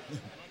money.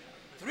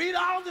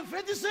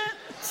 $3.50.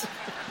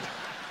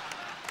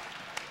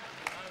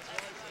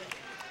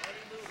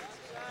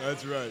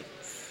 That's right.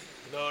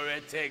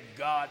 Glory to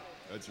God.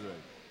 That's right.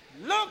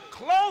 Look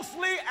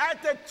closely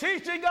at the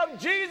teaching of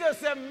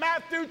Jesus in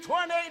Matthew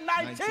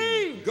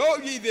 28:19. Go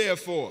ye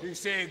therefore. He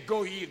said,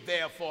 go ye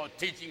therefore,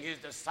 teaching his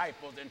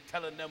disciples and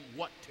telling them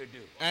what to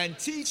do. And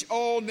teach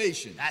all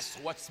nations. That's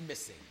what's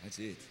missing. That's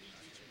it.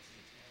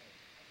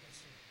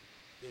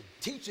 The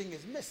teaching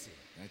is missing.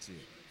 That's it.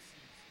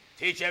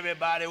 Teach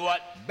everybody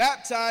what?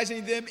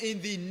 Baptizing them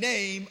in the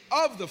name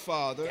of the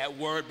Father. That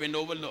word been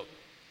overlooked.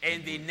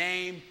 In the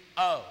name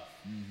of.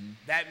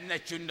 That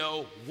lets you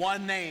know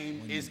one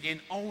name is in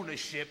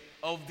ownership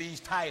of these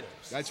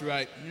titles. That's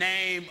right.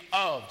 Name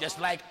of. Just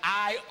like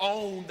I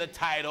own the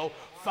title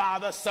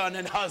Father, Son,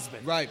 and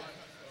Husband. Right.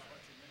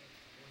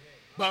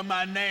 But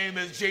my name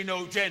is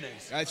Geno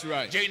Jennings. That's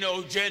right.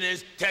 Geno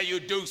Jennings tell you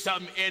do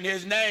something in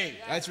his name.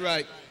 That's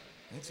right.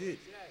 That's it.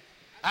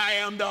 I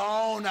am the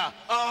owner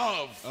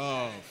of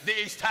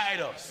these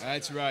titles.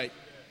 That's right.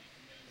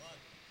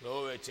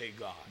 Glory to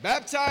God.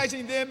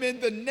 Baptizing them in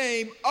the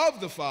name of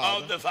the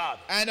Father. Of the Father.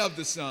 And of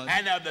the Son.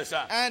 And of the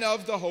Son. And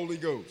of the Holy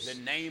Ghost.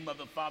 The name of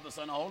the Father,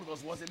 Son, and Holy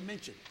Ghost wasn't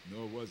mentioned.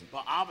 No, it wasn't.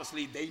 But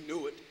obviously they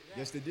knew it.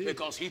 Yes, they did.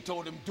 Because he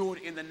told them do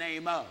it in the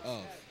name of.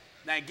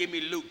 Now give me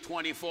Luke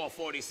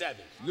 24:47.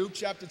 Luke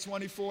chapter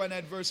 24 and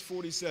at verse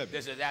 47.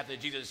 This is after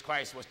Jesus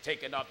Christ was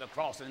taken off the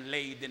cross and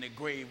laid in the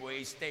grave where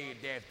he stayed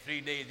there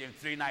 3 days and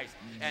 3 nights.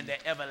 And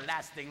the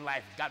everlasting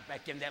life got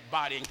back in that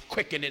body and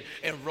quickened it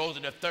and rose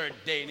on the third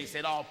day. And he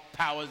said, all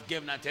power is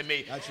given unto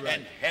me. That's right.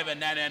 In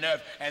heaven and in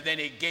earth. And then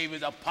he gave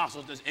his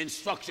apostles the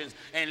instructions.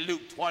 In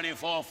Luke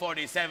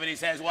 24:47 he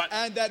says what?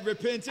 And that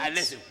repentance. And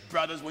listen,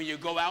 brothers, when you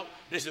go out,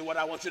 this is what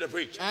I want you to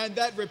preach. And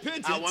that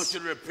repentance. I want you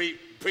to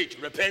preach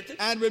repentance.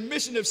 And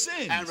remission of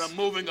sins. And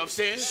removing of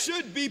sins.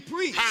 Should be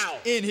preached. How?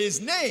 In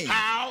his name.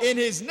 How? In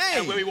his name.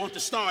 And where we want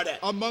to start at.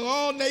 Among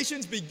all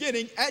nations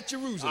beginning at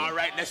Jerusalem. All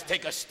right, let's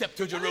take a step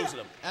to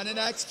Jerusalem. And in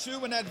Acts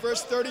 2 and at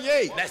verse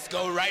 38. Let's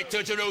go right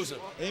to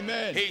Jerusalem.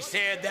 Amen. He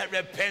said that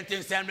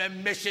repentance and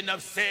remission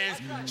of sins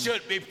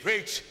should be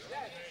preached.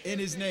 In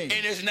his name.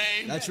 In his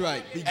name. That's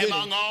right. Beginning.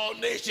 Among all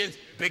nations.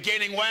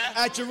 Beginning where?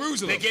 At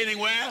Jerusalem. Beginning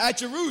where? At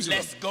Jerusalem.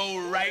 Let's go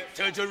right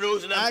to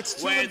Jerusalem. Acts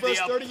 2 where and verse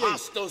the 38.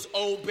 apostles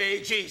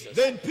obeyed Jesus.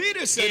 Then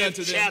Peter said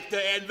unto them. Chapter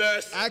and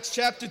verse. Acts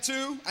chapter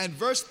 2 and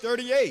verse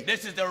 38.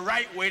 This is the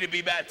right way to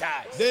be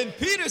baptized. Then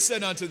Peter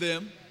said unto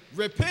them,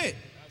 repent.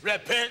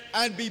 Repent.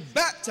 And be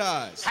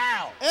baptized.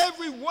 How?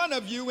 Every one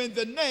of you in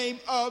the name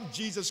of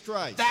Jesus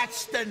Christ.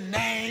 That's the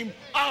name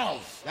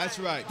of. That's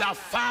right. The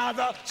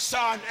Father,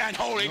 Son, and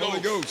Holy Ghost.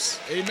 Holy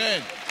Ghost.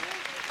 Amen.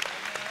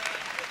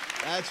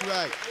 That's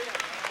right.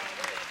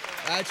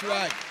 That's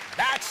right.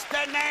 That's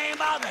the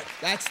name of it.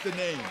 That's the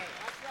name.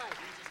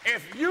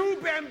 If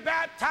you've been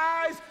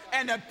baptized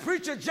and the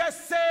preacher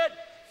just said,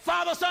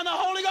 Father, Son, and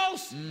Holy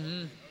Ghost,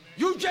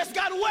 you just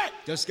got wet.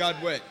 Just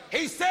got wet.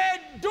 He said,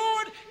 do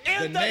it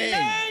in the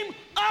name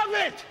of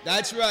it.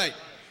 That's right.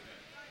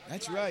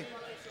 That's right.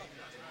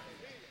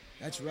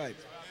 That's right.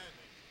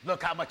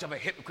 Look how much of a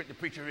hypocrite the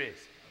preacher is.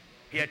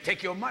 He'll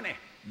take your money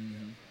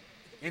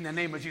in the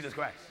name of Jesus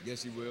Christ.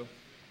 Yes, he will.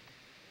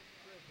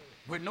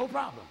 With no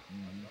problem.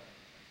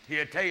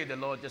 He'll tell you the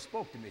Lord just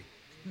spoke to me.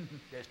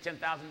 There's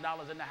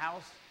 $10,000 in the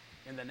house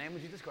in the name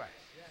of Jesus Christ.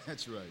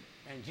 That's right.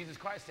 And Jesus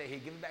Christ said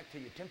he'd give it back to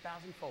you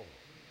 10,000 fold.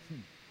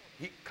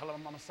 Color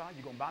Mama son,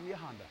 you're going to buy me a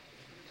Honda.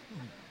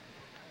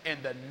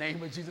 In the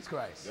name of Jesus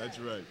Christ. That's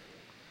right.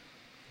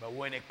 But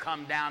when it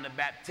come down to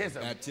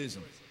baptism,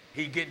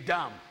 he get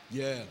dumb.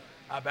 Yeah.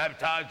 I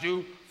baptize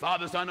you,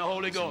 Father, Son, and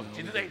Holy Ghost.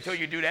 Jesus ain't tell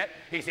you do that.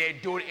 He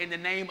said do it in the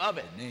name of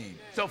it. Name.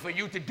 So for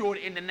you to do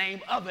it in the name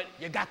of it,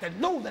 you got to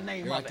know the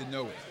name of it. You got to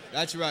know it.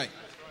 That's right.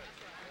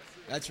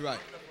 That's right.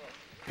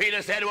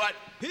 Peter said what?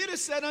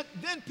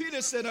 Then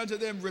Peter said unto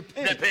them,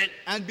 repent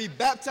and be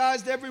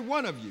baptized every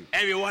one of you.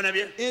 Every one of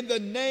you. In the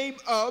name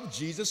of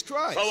Jesus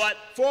Christ. For what?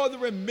 For the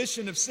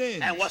remission of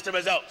sins. And what's the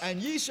result?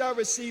 And ye shall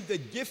receive the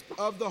gift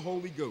of the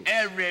Holy Ghost.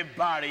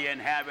 Everybody in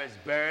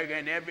Harrisburg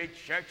and every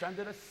church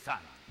under the sun.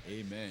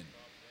 Amen.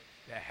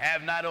 That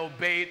have not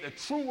obeyed the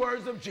true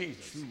words of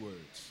Jesus. True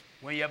words.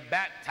 When you're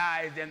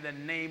baptized in the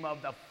name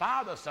of the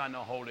Father, Son, and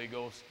Holy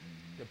Ghost,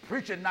 the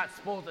preacher not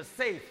supposed to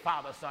say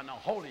Father, Son, and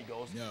Holy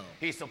Ghost. No.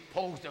 He's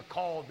supposed to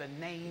call the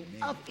name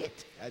of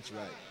it. That's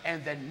right.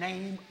 And the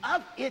name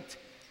of it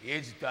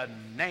is the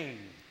name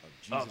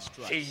of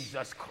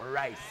Jesus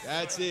Christ.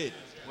 That's it.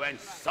 When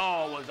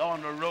Saul was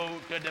on the road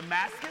to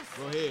Damascus.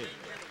 Go ahead.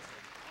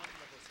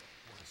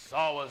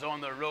 Saul was on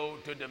the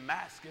road to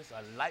Damascus,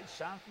 a light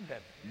shone from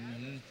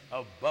heaven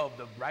above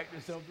the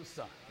brightness of the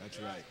sun. That's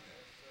right.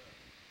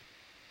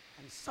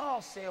 And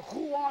Saul said,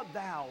 who art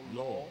thou,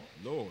 Lord?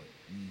 Lord.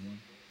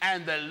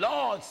 And the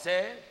Lord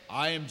said,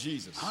 I am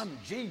Jesus. I'm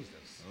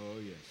Jesus. Oh,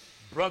 yes.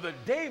 Brother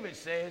David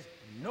says,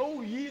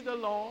 know ye the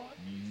Lord.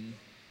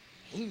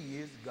 He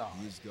is God.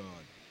 He is God.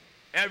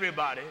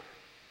 Everybody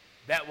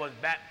that was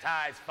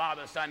baptized,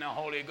 Father, Son, and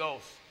Holy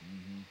Ghost,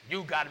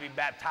 you got to be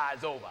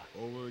baptized over.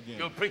 Over again.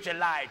 Your preacher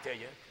lied to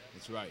you.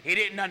 That's right. He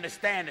didn't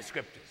understand the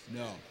scriptures.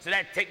 No. So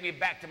that takes me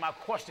back to my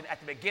question at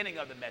the beginning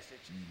of the message.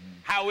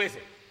 How is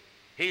it?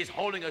 He's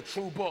holding a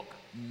true book,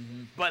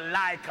 but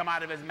lie come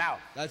out of his mouth.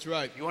 That's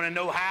right. You want to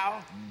know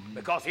how?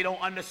 Because he don't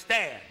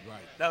understand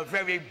the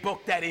very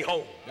book that he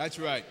holds. That's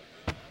right.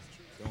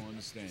 Don't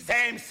understand.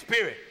 Same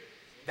spirit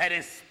that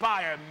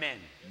inspired men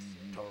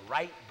to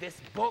write this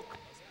book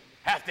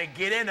have to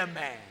get in a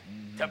man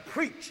to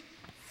preach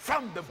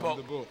from the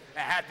book and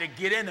have to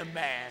get in a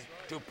man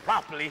to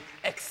properly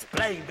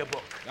explain the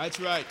book. That's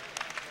right.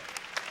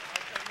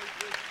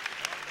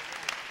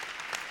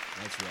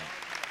 That's right.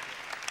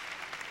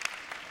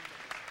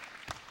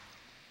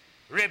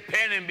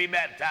 Repent and be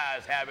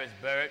baptized,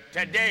 Harrisburg,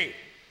 today.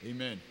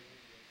 Amen.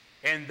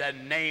 In the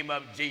name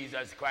of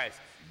Jesus Christ.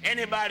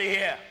 Anybody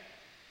here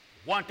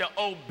want to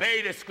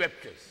obey the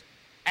scriptures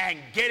and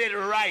get it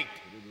right?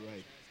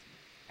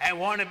 And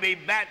want to be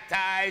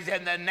baptized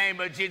in the name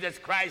of Jesus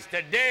Christ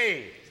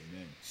today?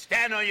 Amen.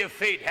 Stand on your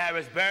feet,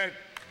 Harrisburg.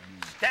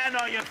 Stand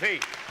on your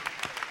feet.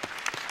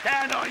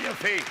 Stand on your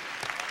feet.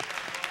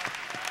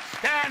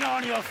 Stand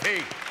on your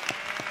feet.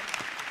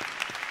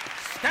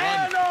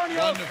 Stand on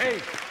your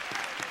feet.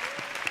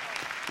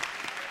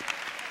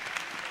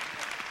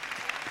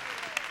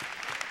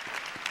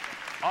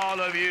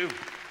 All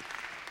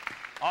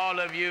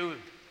of you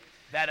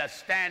that are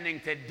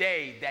standing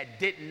today that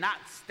did not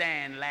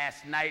stand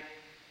last night,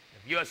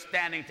 if you're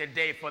standing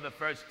today for the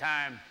first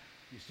time,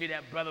 you see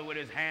that brother with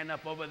his hand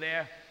up over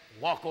there?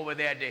 Walk over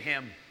there to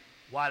him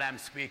while I'm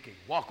speaking.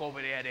 Walk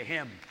over there to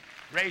him.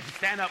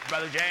 Stand up,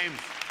 Brother James.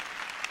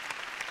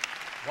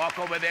 Walk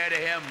over there to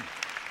him.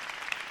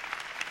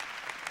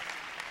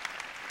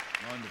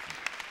 Wonderful.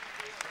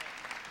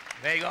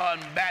 They're going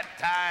to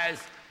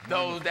baptize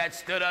those that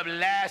stood up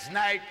last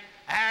night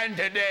and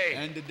today.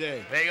 And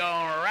today. They're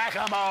going to rack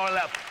them all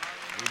up.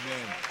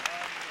 Amen.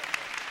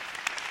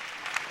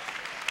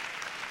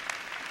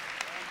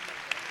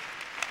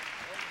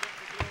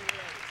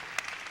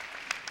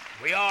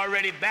 We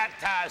already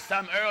baptized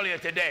some earlier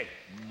today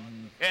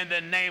in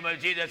the name of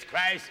Jesus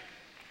Christ.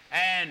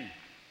 And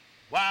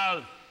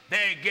while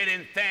they're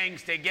getting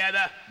things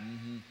together,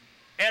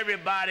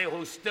 everybody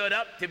who stood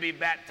up to be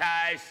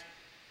baptized,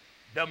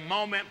 the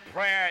moment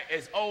prayer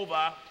is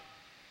over,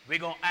 we're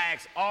going to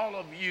ask all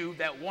of you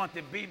that want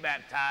to be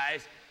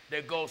baptized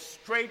to go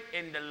straight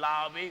in the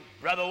lobby.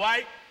 Brother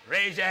White,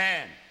 raise your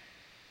hand.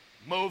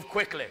 Move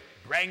quickly.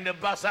 Bring the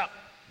bus up.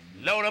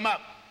 Load them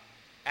up.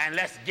 And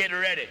let's get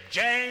ready.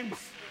 James,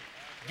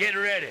 get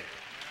ready.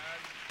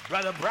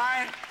 Brother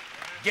Brian,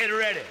 get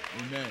ready.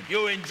 Amen.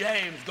 You and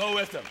James, go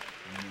with them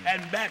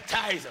and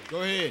baptize them.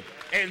 Go ahead.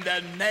 In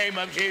the name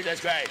of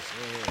Jesus Christ.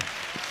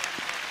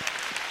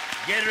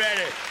 Get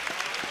ready.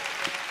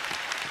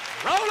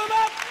 Roll them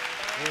up.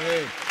 Go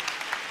ahead.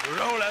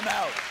 Roll them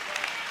out.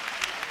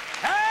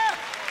 Huh?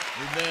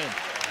 Amen.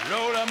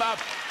 Roll them up.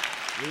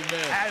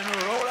 Amen. And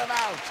roll them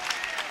out.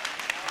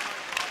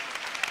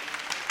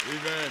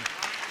 Amen.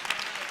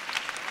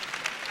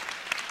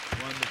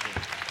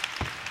 Wonderful.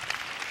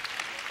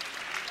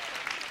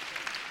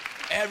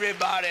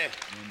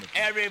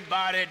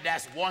 Everybody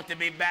that's want to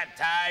be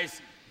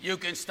baptized, You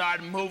can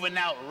start moving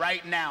out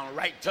right now,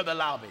 right to the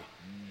lobby.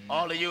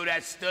 All of you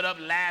that stood up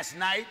last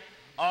night,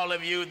 all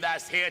of you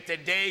that's here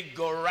today,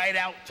 go right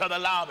out to the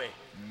lobby.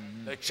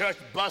 The church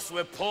bus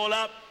will pull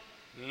up,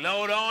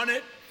 load on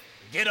it,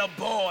 get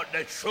aboard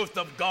the Truth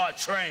of God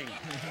train.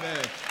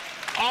 Amen.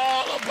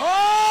 All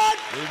aboard!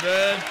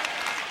 Amen.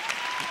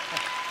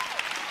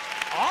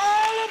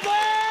 All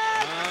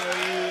aboard!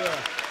 Hallelujah.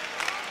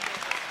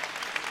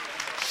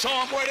 Show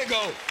them where to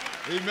go.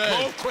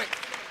 Amen. Move quick.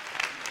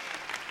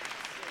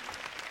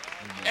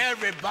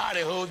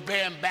 Everybody who's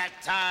being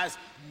baptized,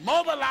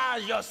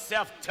 mobilize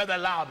yourself to the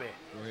lobby.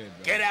 Go ahead,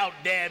 brother. Get out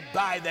there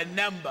by the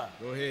number.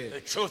 Go ahead.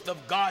 The Truth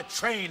of God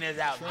train is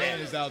out there. Train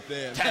is out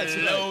there. To That's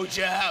load right.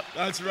 you up.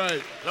 That's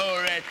right.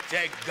 Glory to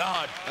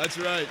God. That's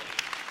right.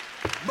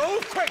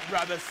 Move quick,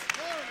 brothers.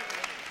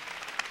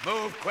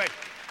 Move quick.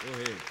 Go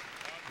ahead.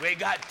 We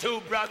got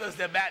 2 brothers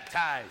to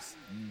baptize.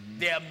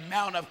 The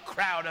amount of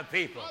crowd of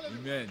people.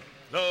 Amen.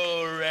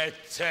 Glory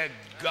to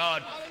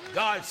God.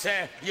 God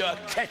said you're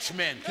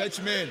catchmen.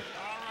 Catch men.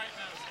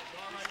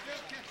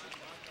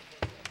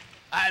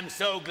 I'm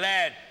so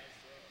glad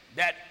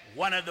that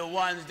one of the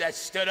ones that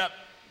stood up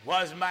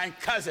was my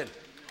cousin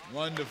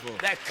Wonderful.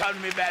 that come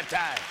to be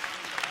baptized.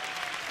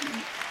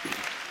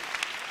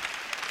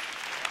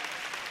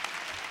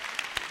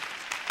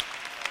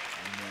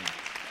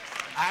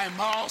 I'm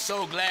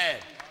also glad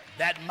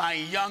that my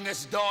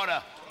youngest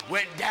daughter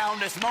went down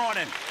this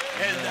morning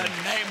in the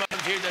name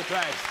of Jesus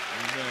Christ.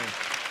 Amen.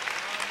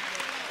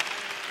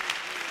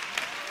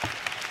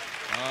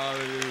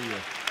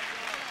 Hallelujah.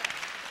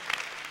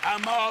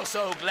 I'm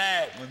also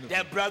glad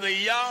that Brother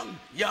Young,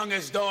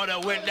 youngest daughter,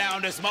 went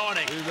down this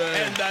morning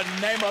Amen. in the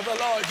name of the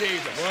Lord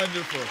Jesus.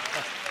 Wonderful.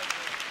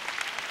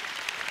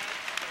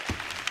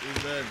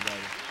 Amen,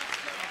 brother.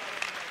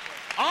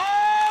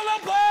 All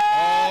aboard!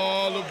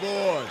 All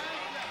aboard.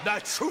 The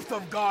Truth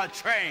of God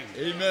train.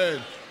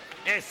 Amen.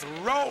 It's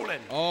rolling.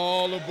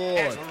 All aboard.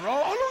 It's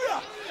rolling.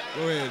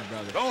 Go ahead,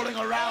 brother. Rolling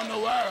around the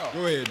world.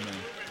 Go ahead, man.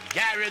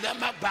 Carry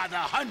them up by the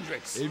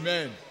hundreds.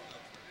 Amen.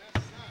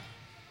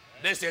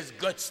 This is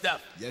good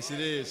stuff. Yes,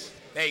 it is.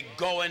 They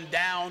going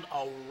down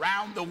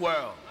around the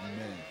world,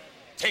 Amen.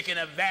 taking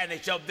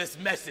advantage of this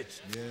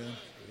message. Yeah.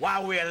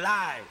 While we're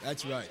alive,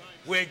 That's right.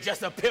 we're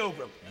just a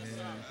pilgrim,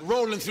 Yeah.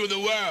 rolling through the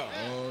world,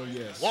 Oh,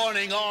 yes.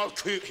 warning all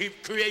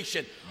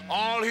creation,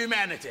 all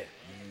humanity.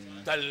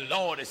 The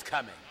Lord is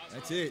coming.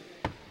 That's it.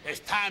 It's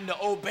time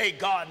to obey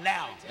God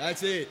now.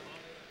 That's it.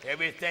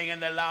 Everything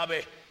in the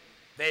lobby,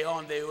 they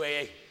on their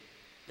way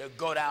to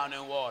go down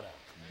in water.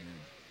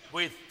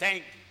 We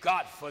thank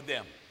God for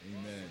them.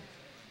 Amen.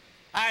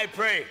 I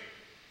pray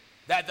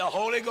that the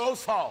Holy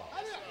Ghost fall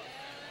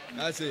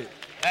That's it.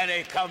 and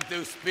they come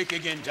through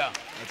speaking in tongues.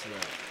 That's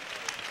right.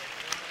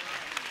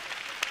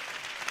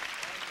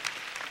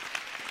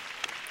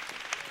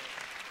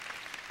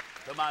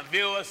 To my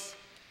viewers,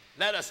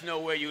 let us know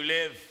where you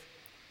live.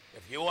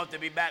 If you want to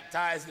be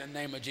baptized in the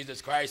name of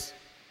Jesus Christ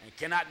and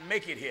cannot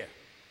make it here,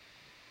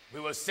 we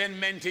will send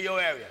men to your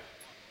area.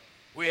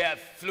 We have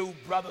flew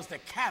brothers to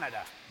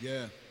Canada.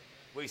 Yeah.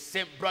 We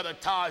sent Brother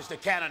Taj to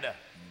Canada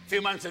a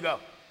few months ago.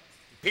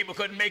 People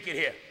couldn't make it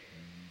here,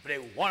 but they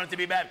wanted to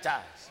be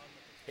baptized.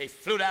 They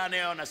flew down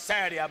there on a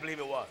Saturday, I believe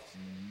it was.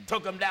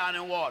 Took them down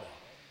in water.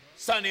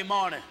 Sunday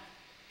morning,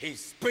 he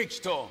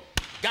preached to them.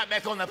 Got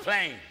back on the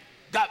plane.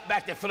 Got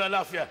back to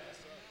Philadelphia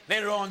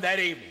later on that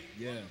evening.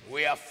 Yeah.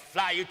 We'll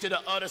fly you to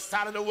the other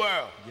side of the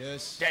world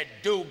Yes. that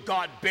do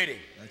God bidding.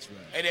 That's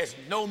right. It is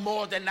no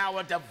more than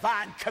our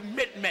divine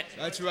commitment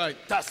That's right.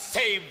 to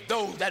save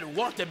those that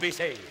want to be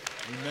saved.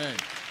 Amen.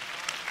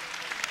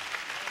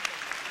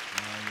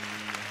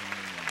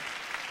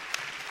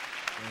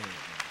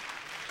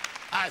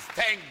 I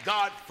thank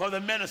God for the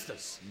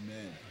ministers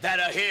Amen. that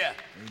are here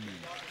Amen.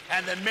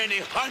 and the many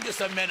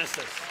hundreds of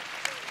ministers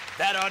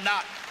that are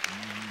not.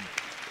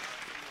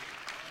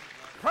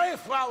 Pray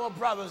for our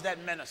brothers that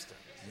minister,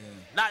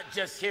 not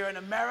just here in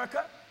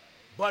America,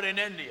 but in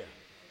India,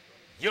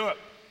 Europe,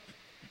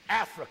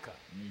 Africa,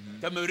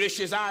 the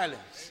Mauritius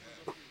Islands,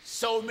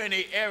 so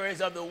many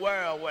areas of the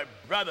world where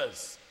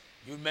brothers,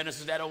 you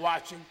ministers that are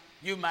watching,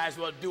 you might as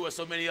well do what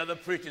so many other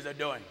preachers are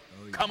doing.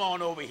 Oh, yeah. Come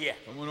on over here.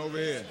 Come on over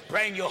here.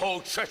 Bring your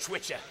whole church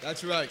with you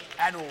That's right.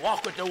 and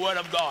walk with the word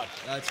of God.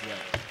 That's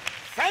right.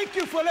 Thank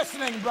you for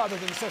listening,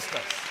 brothers and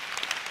sisters.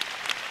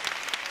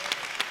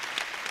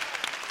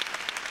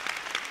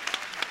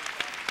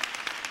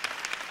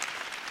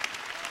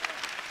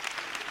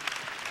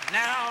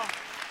 Now,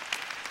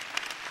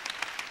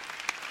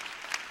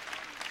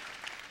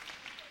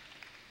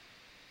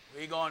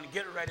 we're going to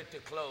get ready to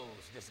close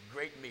this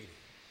great meeting.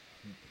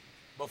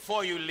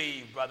 Before you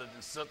leave, brothers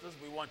and sisters,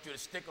 we want you to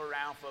stick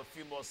around for a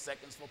few more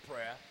seconds for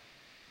prayer.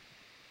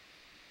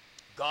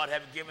 God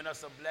has given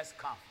us a blessed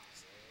conference.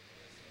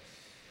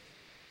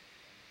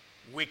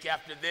 Week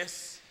after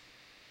this,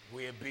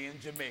 we'll be in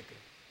Jamaica,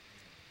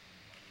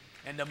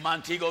 in the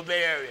Montego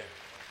Bay area,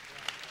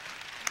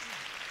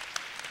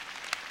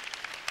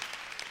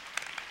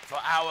 for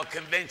our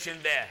convention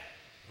there.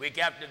 Week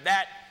after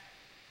that,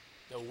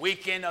 the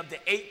weekend of the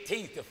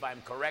 18th, if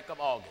I'm correct, of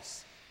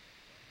August.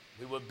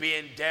 We will be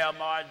in Del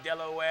Mar,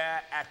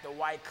 Delaware at the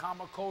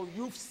Wycomico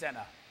Youth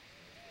Center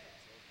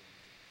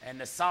and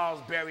the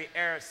Salisbury,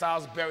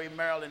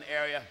 Maryland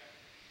area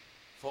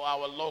for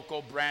our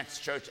local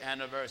branch church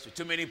anniversary.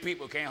 Too many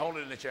people can't hold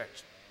it in the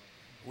church.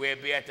 We'll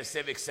be at the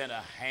Civic Center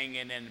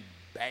hanging and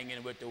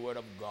banging with the Word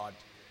of God.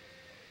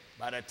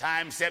 By the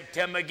time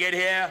September get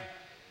here,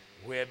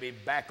 we'll be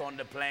back on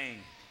the plane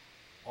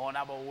on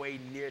our way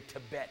near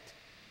Tibet,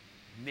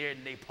 near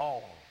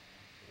Nepal,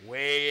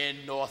 way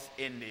in North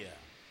India.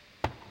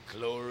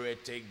 Glory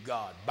to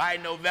God. By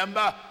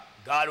November,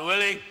 God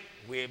willing,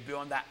 we'll be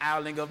on the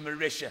island of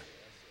Mauritius.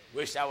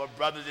 Wish our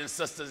brothers and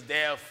sisters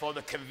there for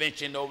the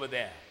convention over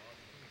there.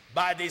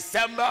 By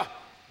December,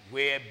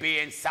 we'll be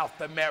in South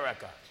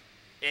America,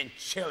 in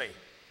Chile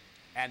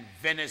and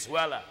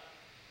Venezuela.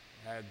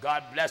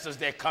 God bless us,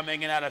 they're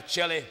coming in out of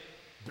Chile,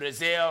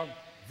 Brazil,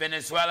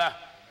 Venezuela,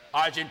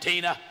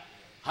 Argentina,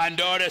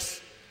 Honduras.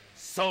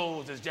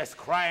 Souls is just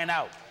crying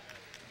out.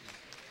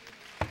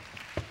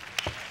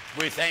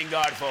 We thank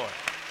God for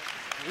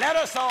it. Let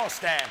us all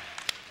stand.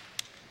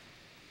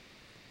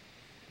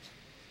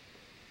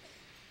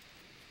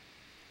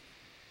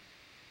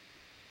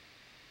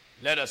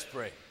 Let us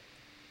pray.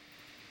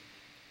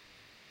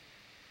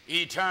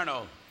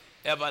 Eternal,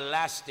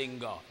 everlasting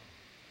God,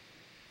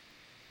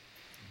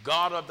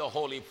 God of the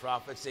holy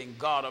prophets and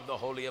God of the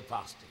holy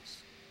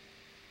apostles,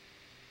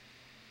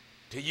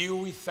 to you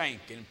we thank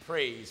and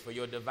praise for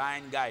your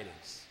divine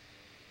guidance,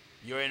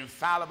 your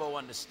infallible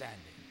understanding,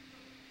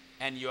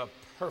 and your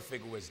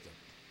perfect wisdom.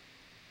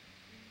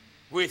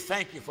 We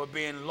thank you for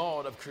being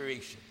Lord of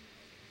creation,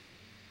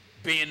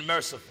 being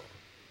merciful,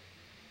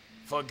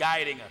 for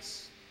guiding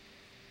us,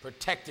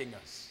 protecting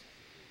us,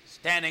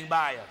 standing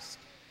by us,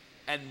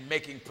 and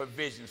making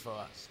provisions for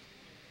us.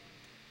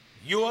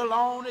 You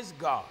alone is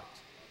God.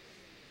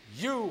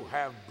 You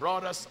have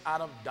brought us out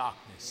of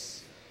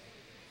darkness.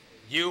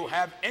 You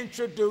have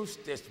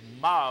introduced this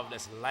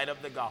marvelous light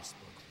of the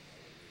gospel.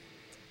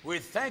 We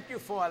thank you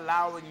for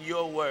allowing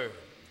your word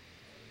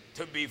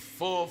to be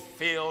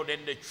fulfilled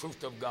in the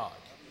truth of God,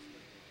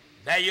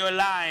 that your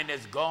line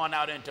has gone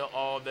out into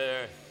all the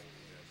earth,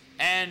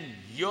 and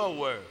your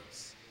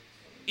words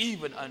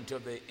even unto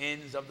the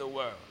ends of the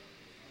world.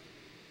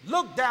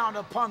 Look down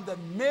upon the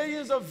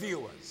millions of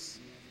viewers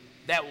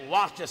that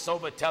watch us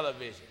over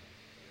television,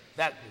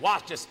 that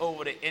watch us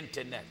over the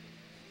internet,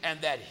 and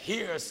that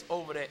hear us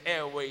over the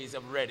airways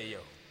of radio.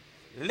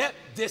 Let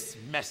this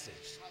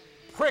message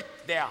prick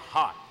their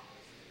heart,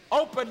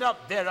 open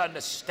up their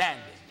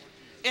understanding,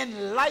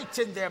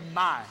 enlighten their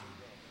mind,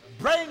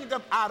 bring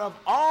them out of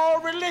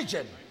all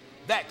religion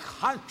that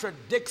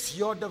contradicts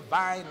your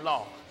divine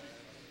law.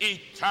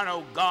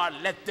 Eternal God,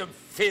 let them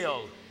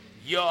feel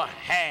your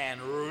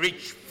hand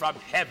reach from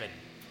heaven.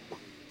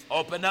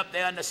 Open up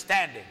their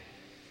understanding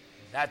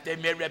that they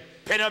may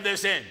repent of their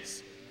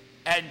sins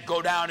and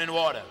go down in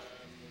water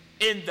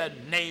in the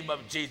name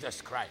of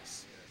Jesus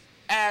Christ.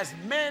 As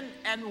men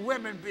and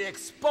women be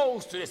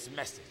exposed to this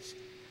message,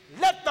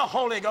 let the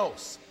Holy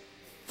Ghost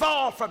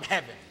fall from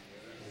heaven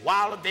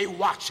while they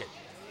watch it.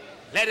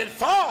 Let it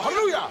fall,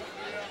 hallelujah,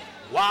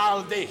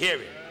 while they hear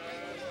it.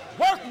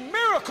 Work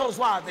miracles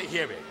while they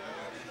hear it.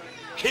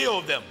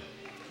 Heal them.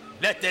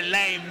 Let the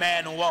lame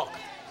man walk.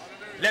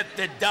 Let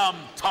the dumb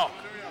talk.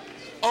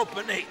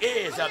 Open the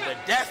ears of the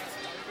deaf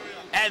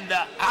and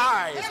the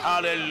eyes,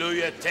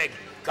 hallelujah, to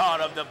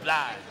God of the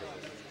blind.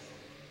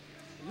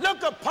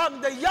 Look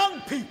upon the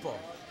young people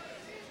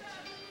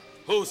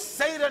who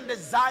Satan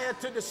desire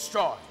to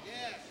destroy.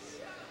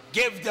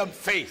 Give them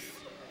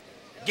faith.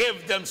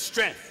 Give them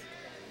strength.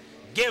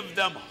 Give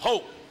them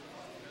hope.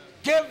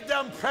 Give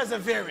them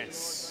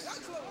perseverance.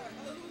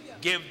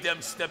 Give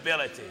them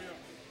stability.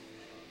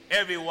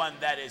 Everyone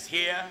that is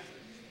here,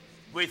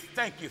 we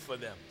thank you for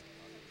them.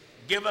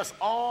 Give us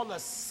all a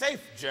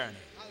safe journey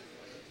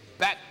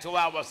back to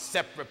our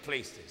separate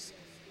places.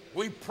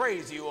 We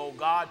praise you, O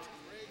God,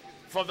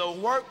 for the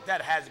work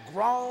that has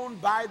grown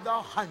by the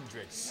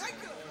hundreds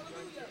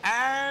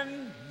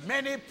and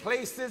many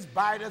places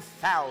by the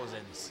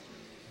thousands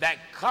that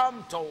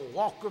come to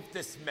walk with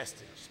this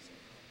message.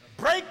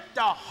 Break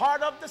the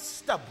heart of the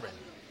stubborn,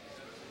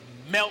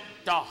 melt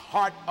the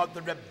heart of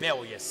the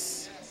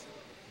rebellious,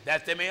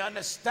 that they may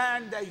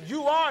understand that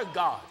you are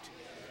God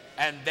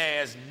and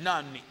there's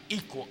none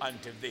equal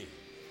unto thee.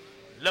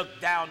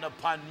 Look down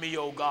upon me,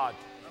 O God,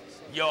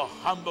 your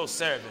humble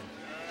servant.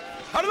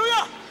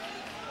 Hallelujah!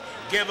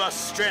 Give us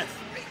strength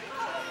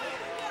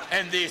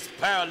in these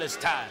perilous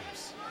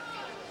times.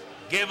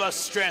 Give us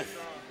strength.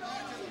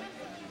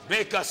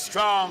 Make us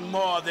strong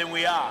more than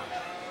we are.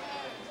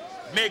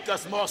 Make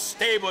us more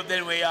stable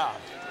than we are.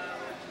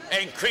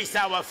 Increase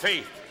our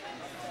faith.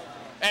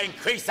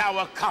 Increase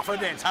our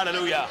confidence.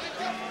 Hallelujah.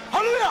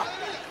 Hallelujah.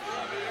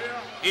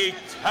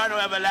 Eternal,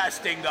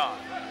 everlasting God.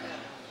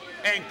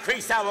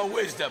 Increase our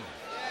wisdom.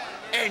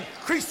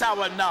 Increase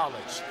our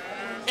knowledge.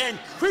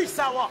 Increase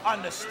our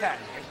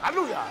understanding.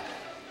 Hallelujah.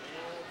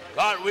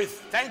 God, we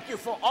thank you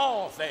for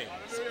all things.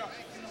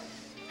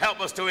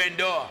 Help us to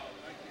endure.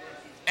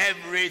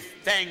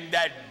 everything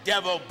that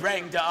devil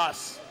bring to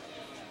us.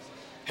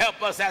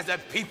 Help us as a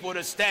people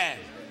to stand,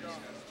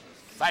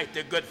 fight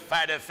the good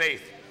fight of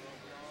faith,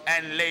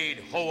 and laid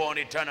hold on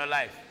eternal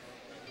life.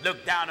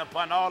 Look down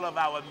upon all of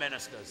our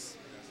ministers.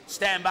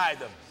 Stand by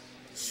them,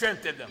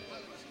 strengthen them,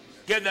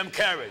 give them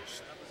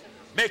courage,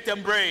 make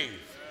them brave,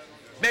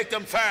 make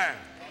them firm,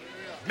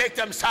 make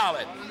them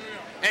solid,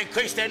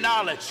 increase their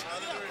knowledge,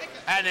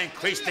 and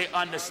increase their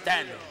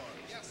understanding.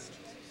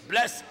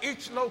 Bless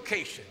each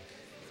location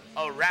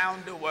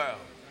around the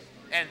world,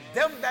 and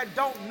them that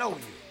don't know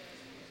you,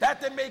 that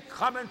they may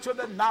come into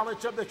the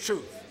knowledge of the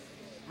truth,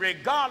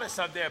 regardless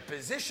of their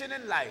position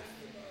in life.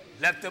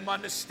 Let them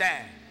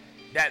understand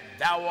that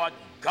thou art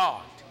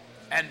God,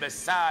 and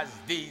besides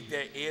thee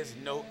there is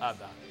no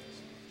other.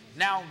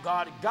 Now,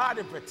 God, guard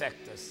and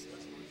protect us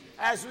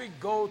as we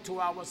go to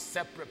our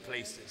separate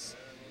places.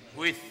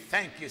 We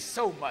thank you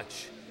so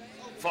much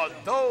for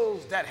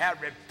those that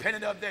have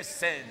repented of their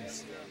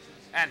sins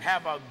and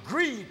have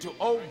agreed to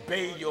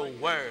obey your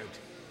word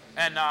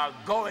and are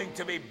going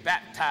to be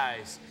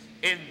baptized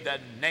in the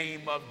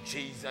name of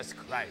Jesus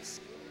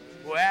Christ.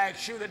 We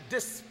ask you to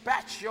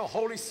dispatch your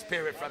Holy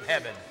Spirit from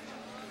heaven.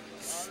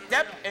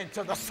 Step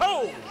into the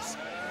souls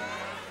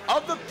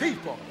of the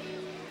people.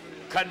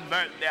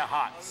 Convert their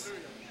hearts.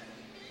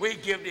 We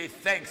give thee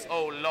thanks,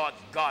 O Lord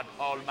God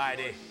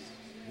Almighty,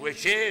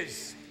 which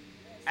is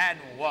and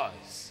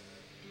was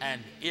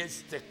and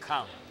is to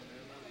come.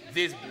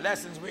 These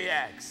blessings we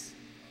ask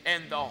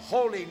in the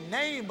holy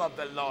name of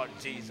the Lord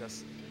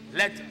Jesus.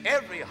 Let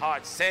every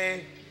heart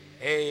say,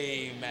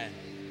 amen.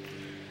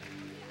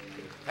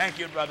 Thank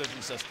you, brothers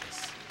and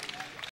sisters.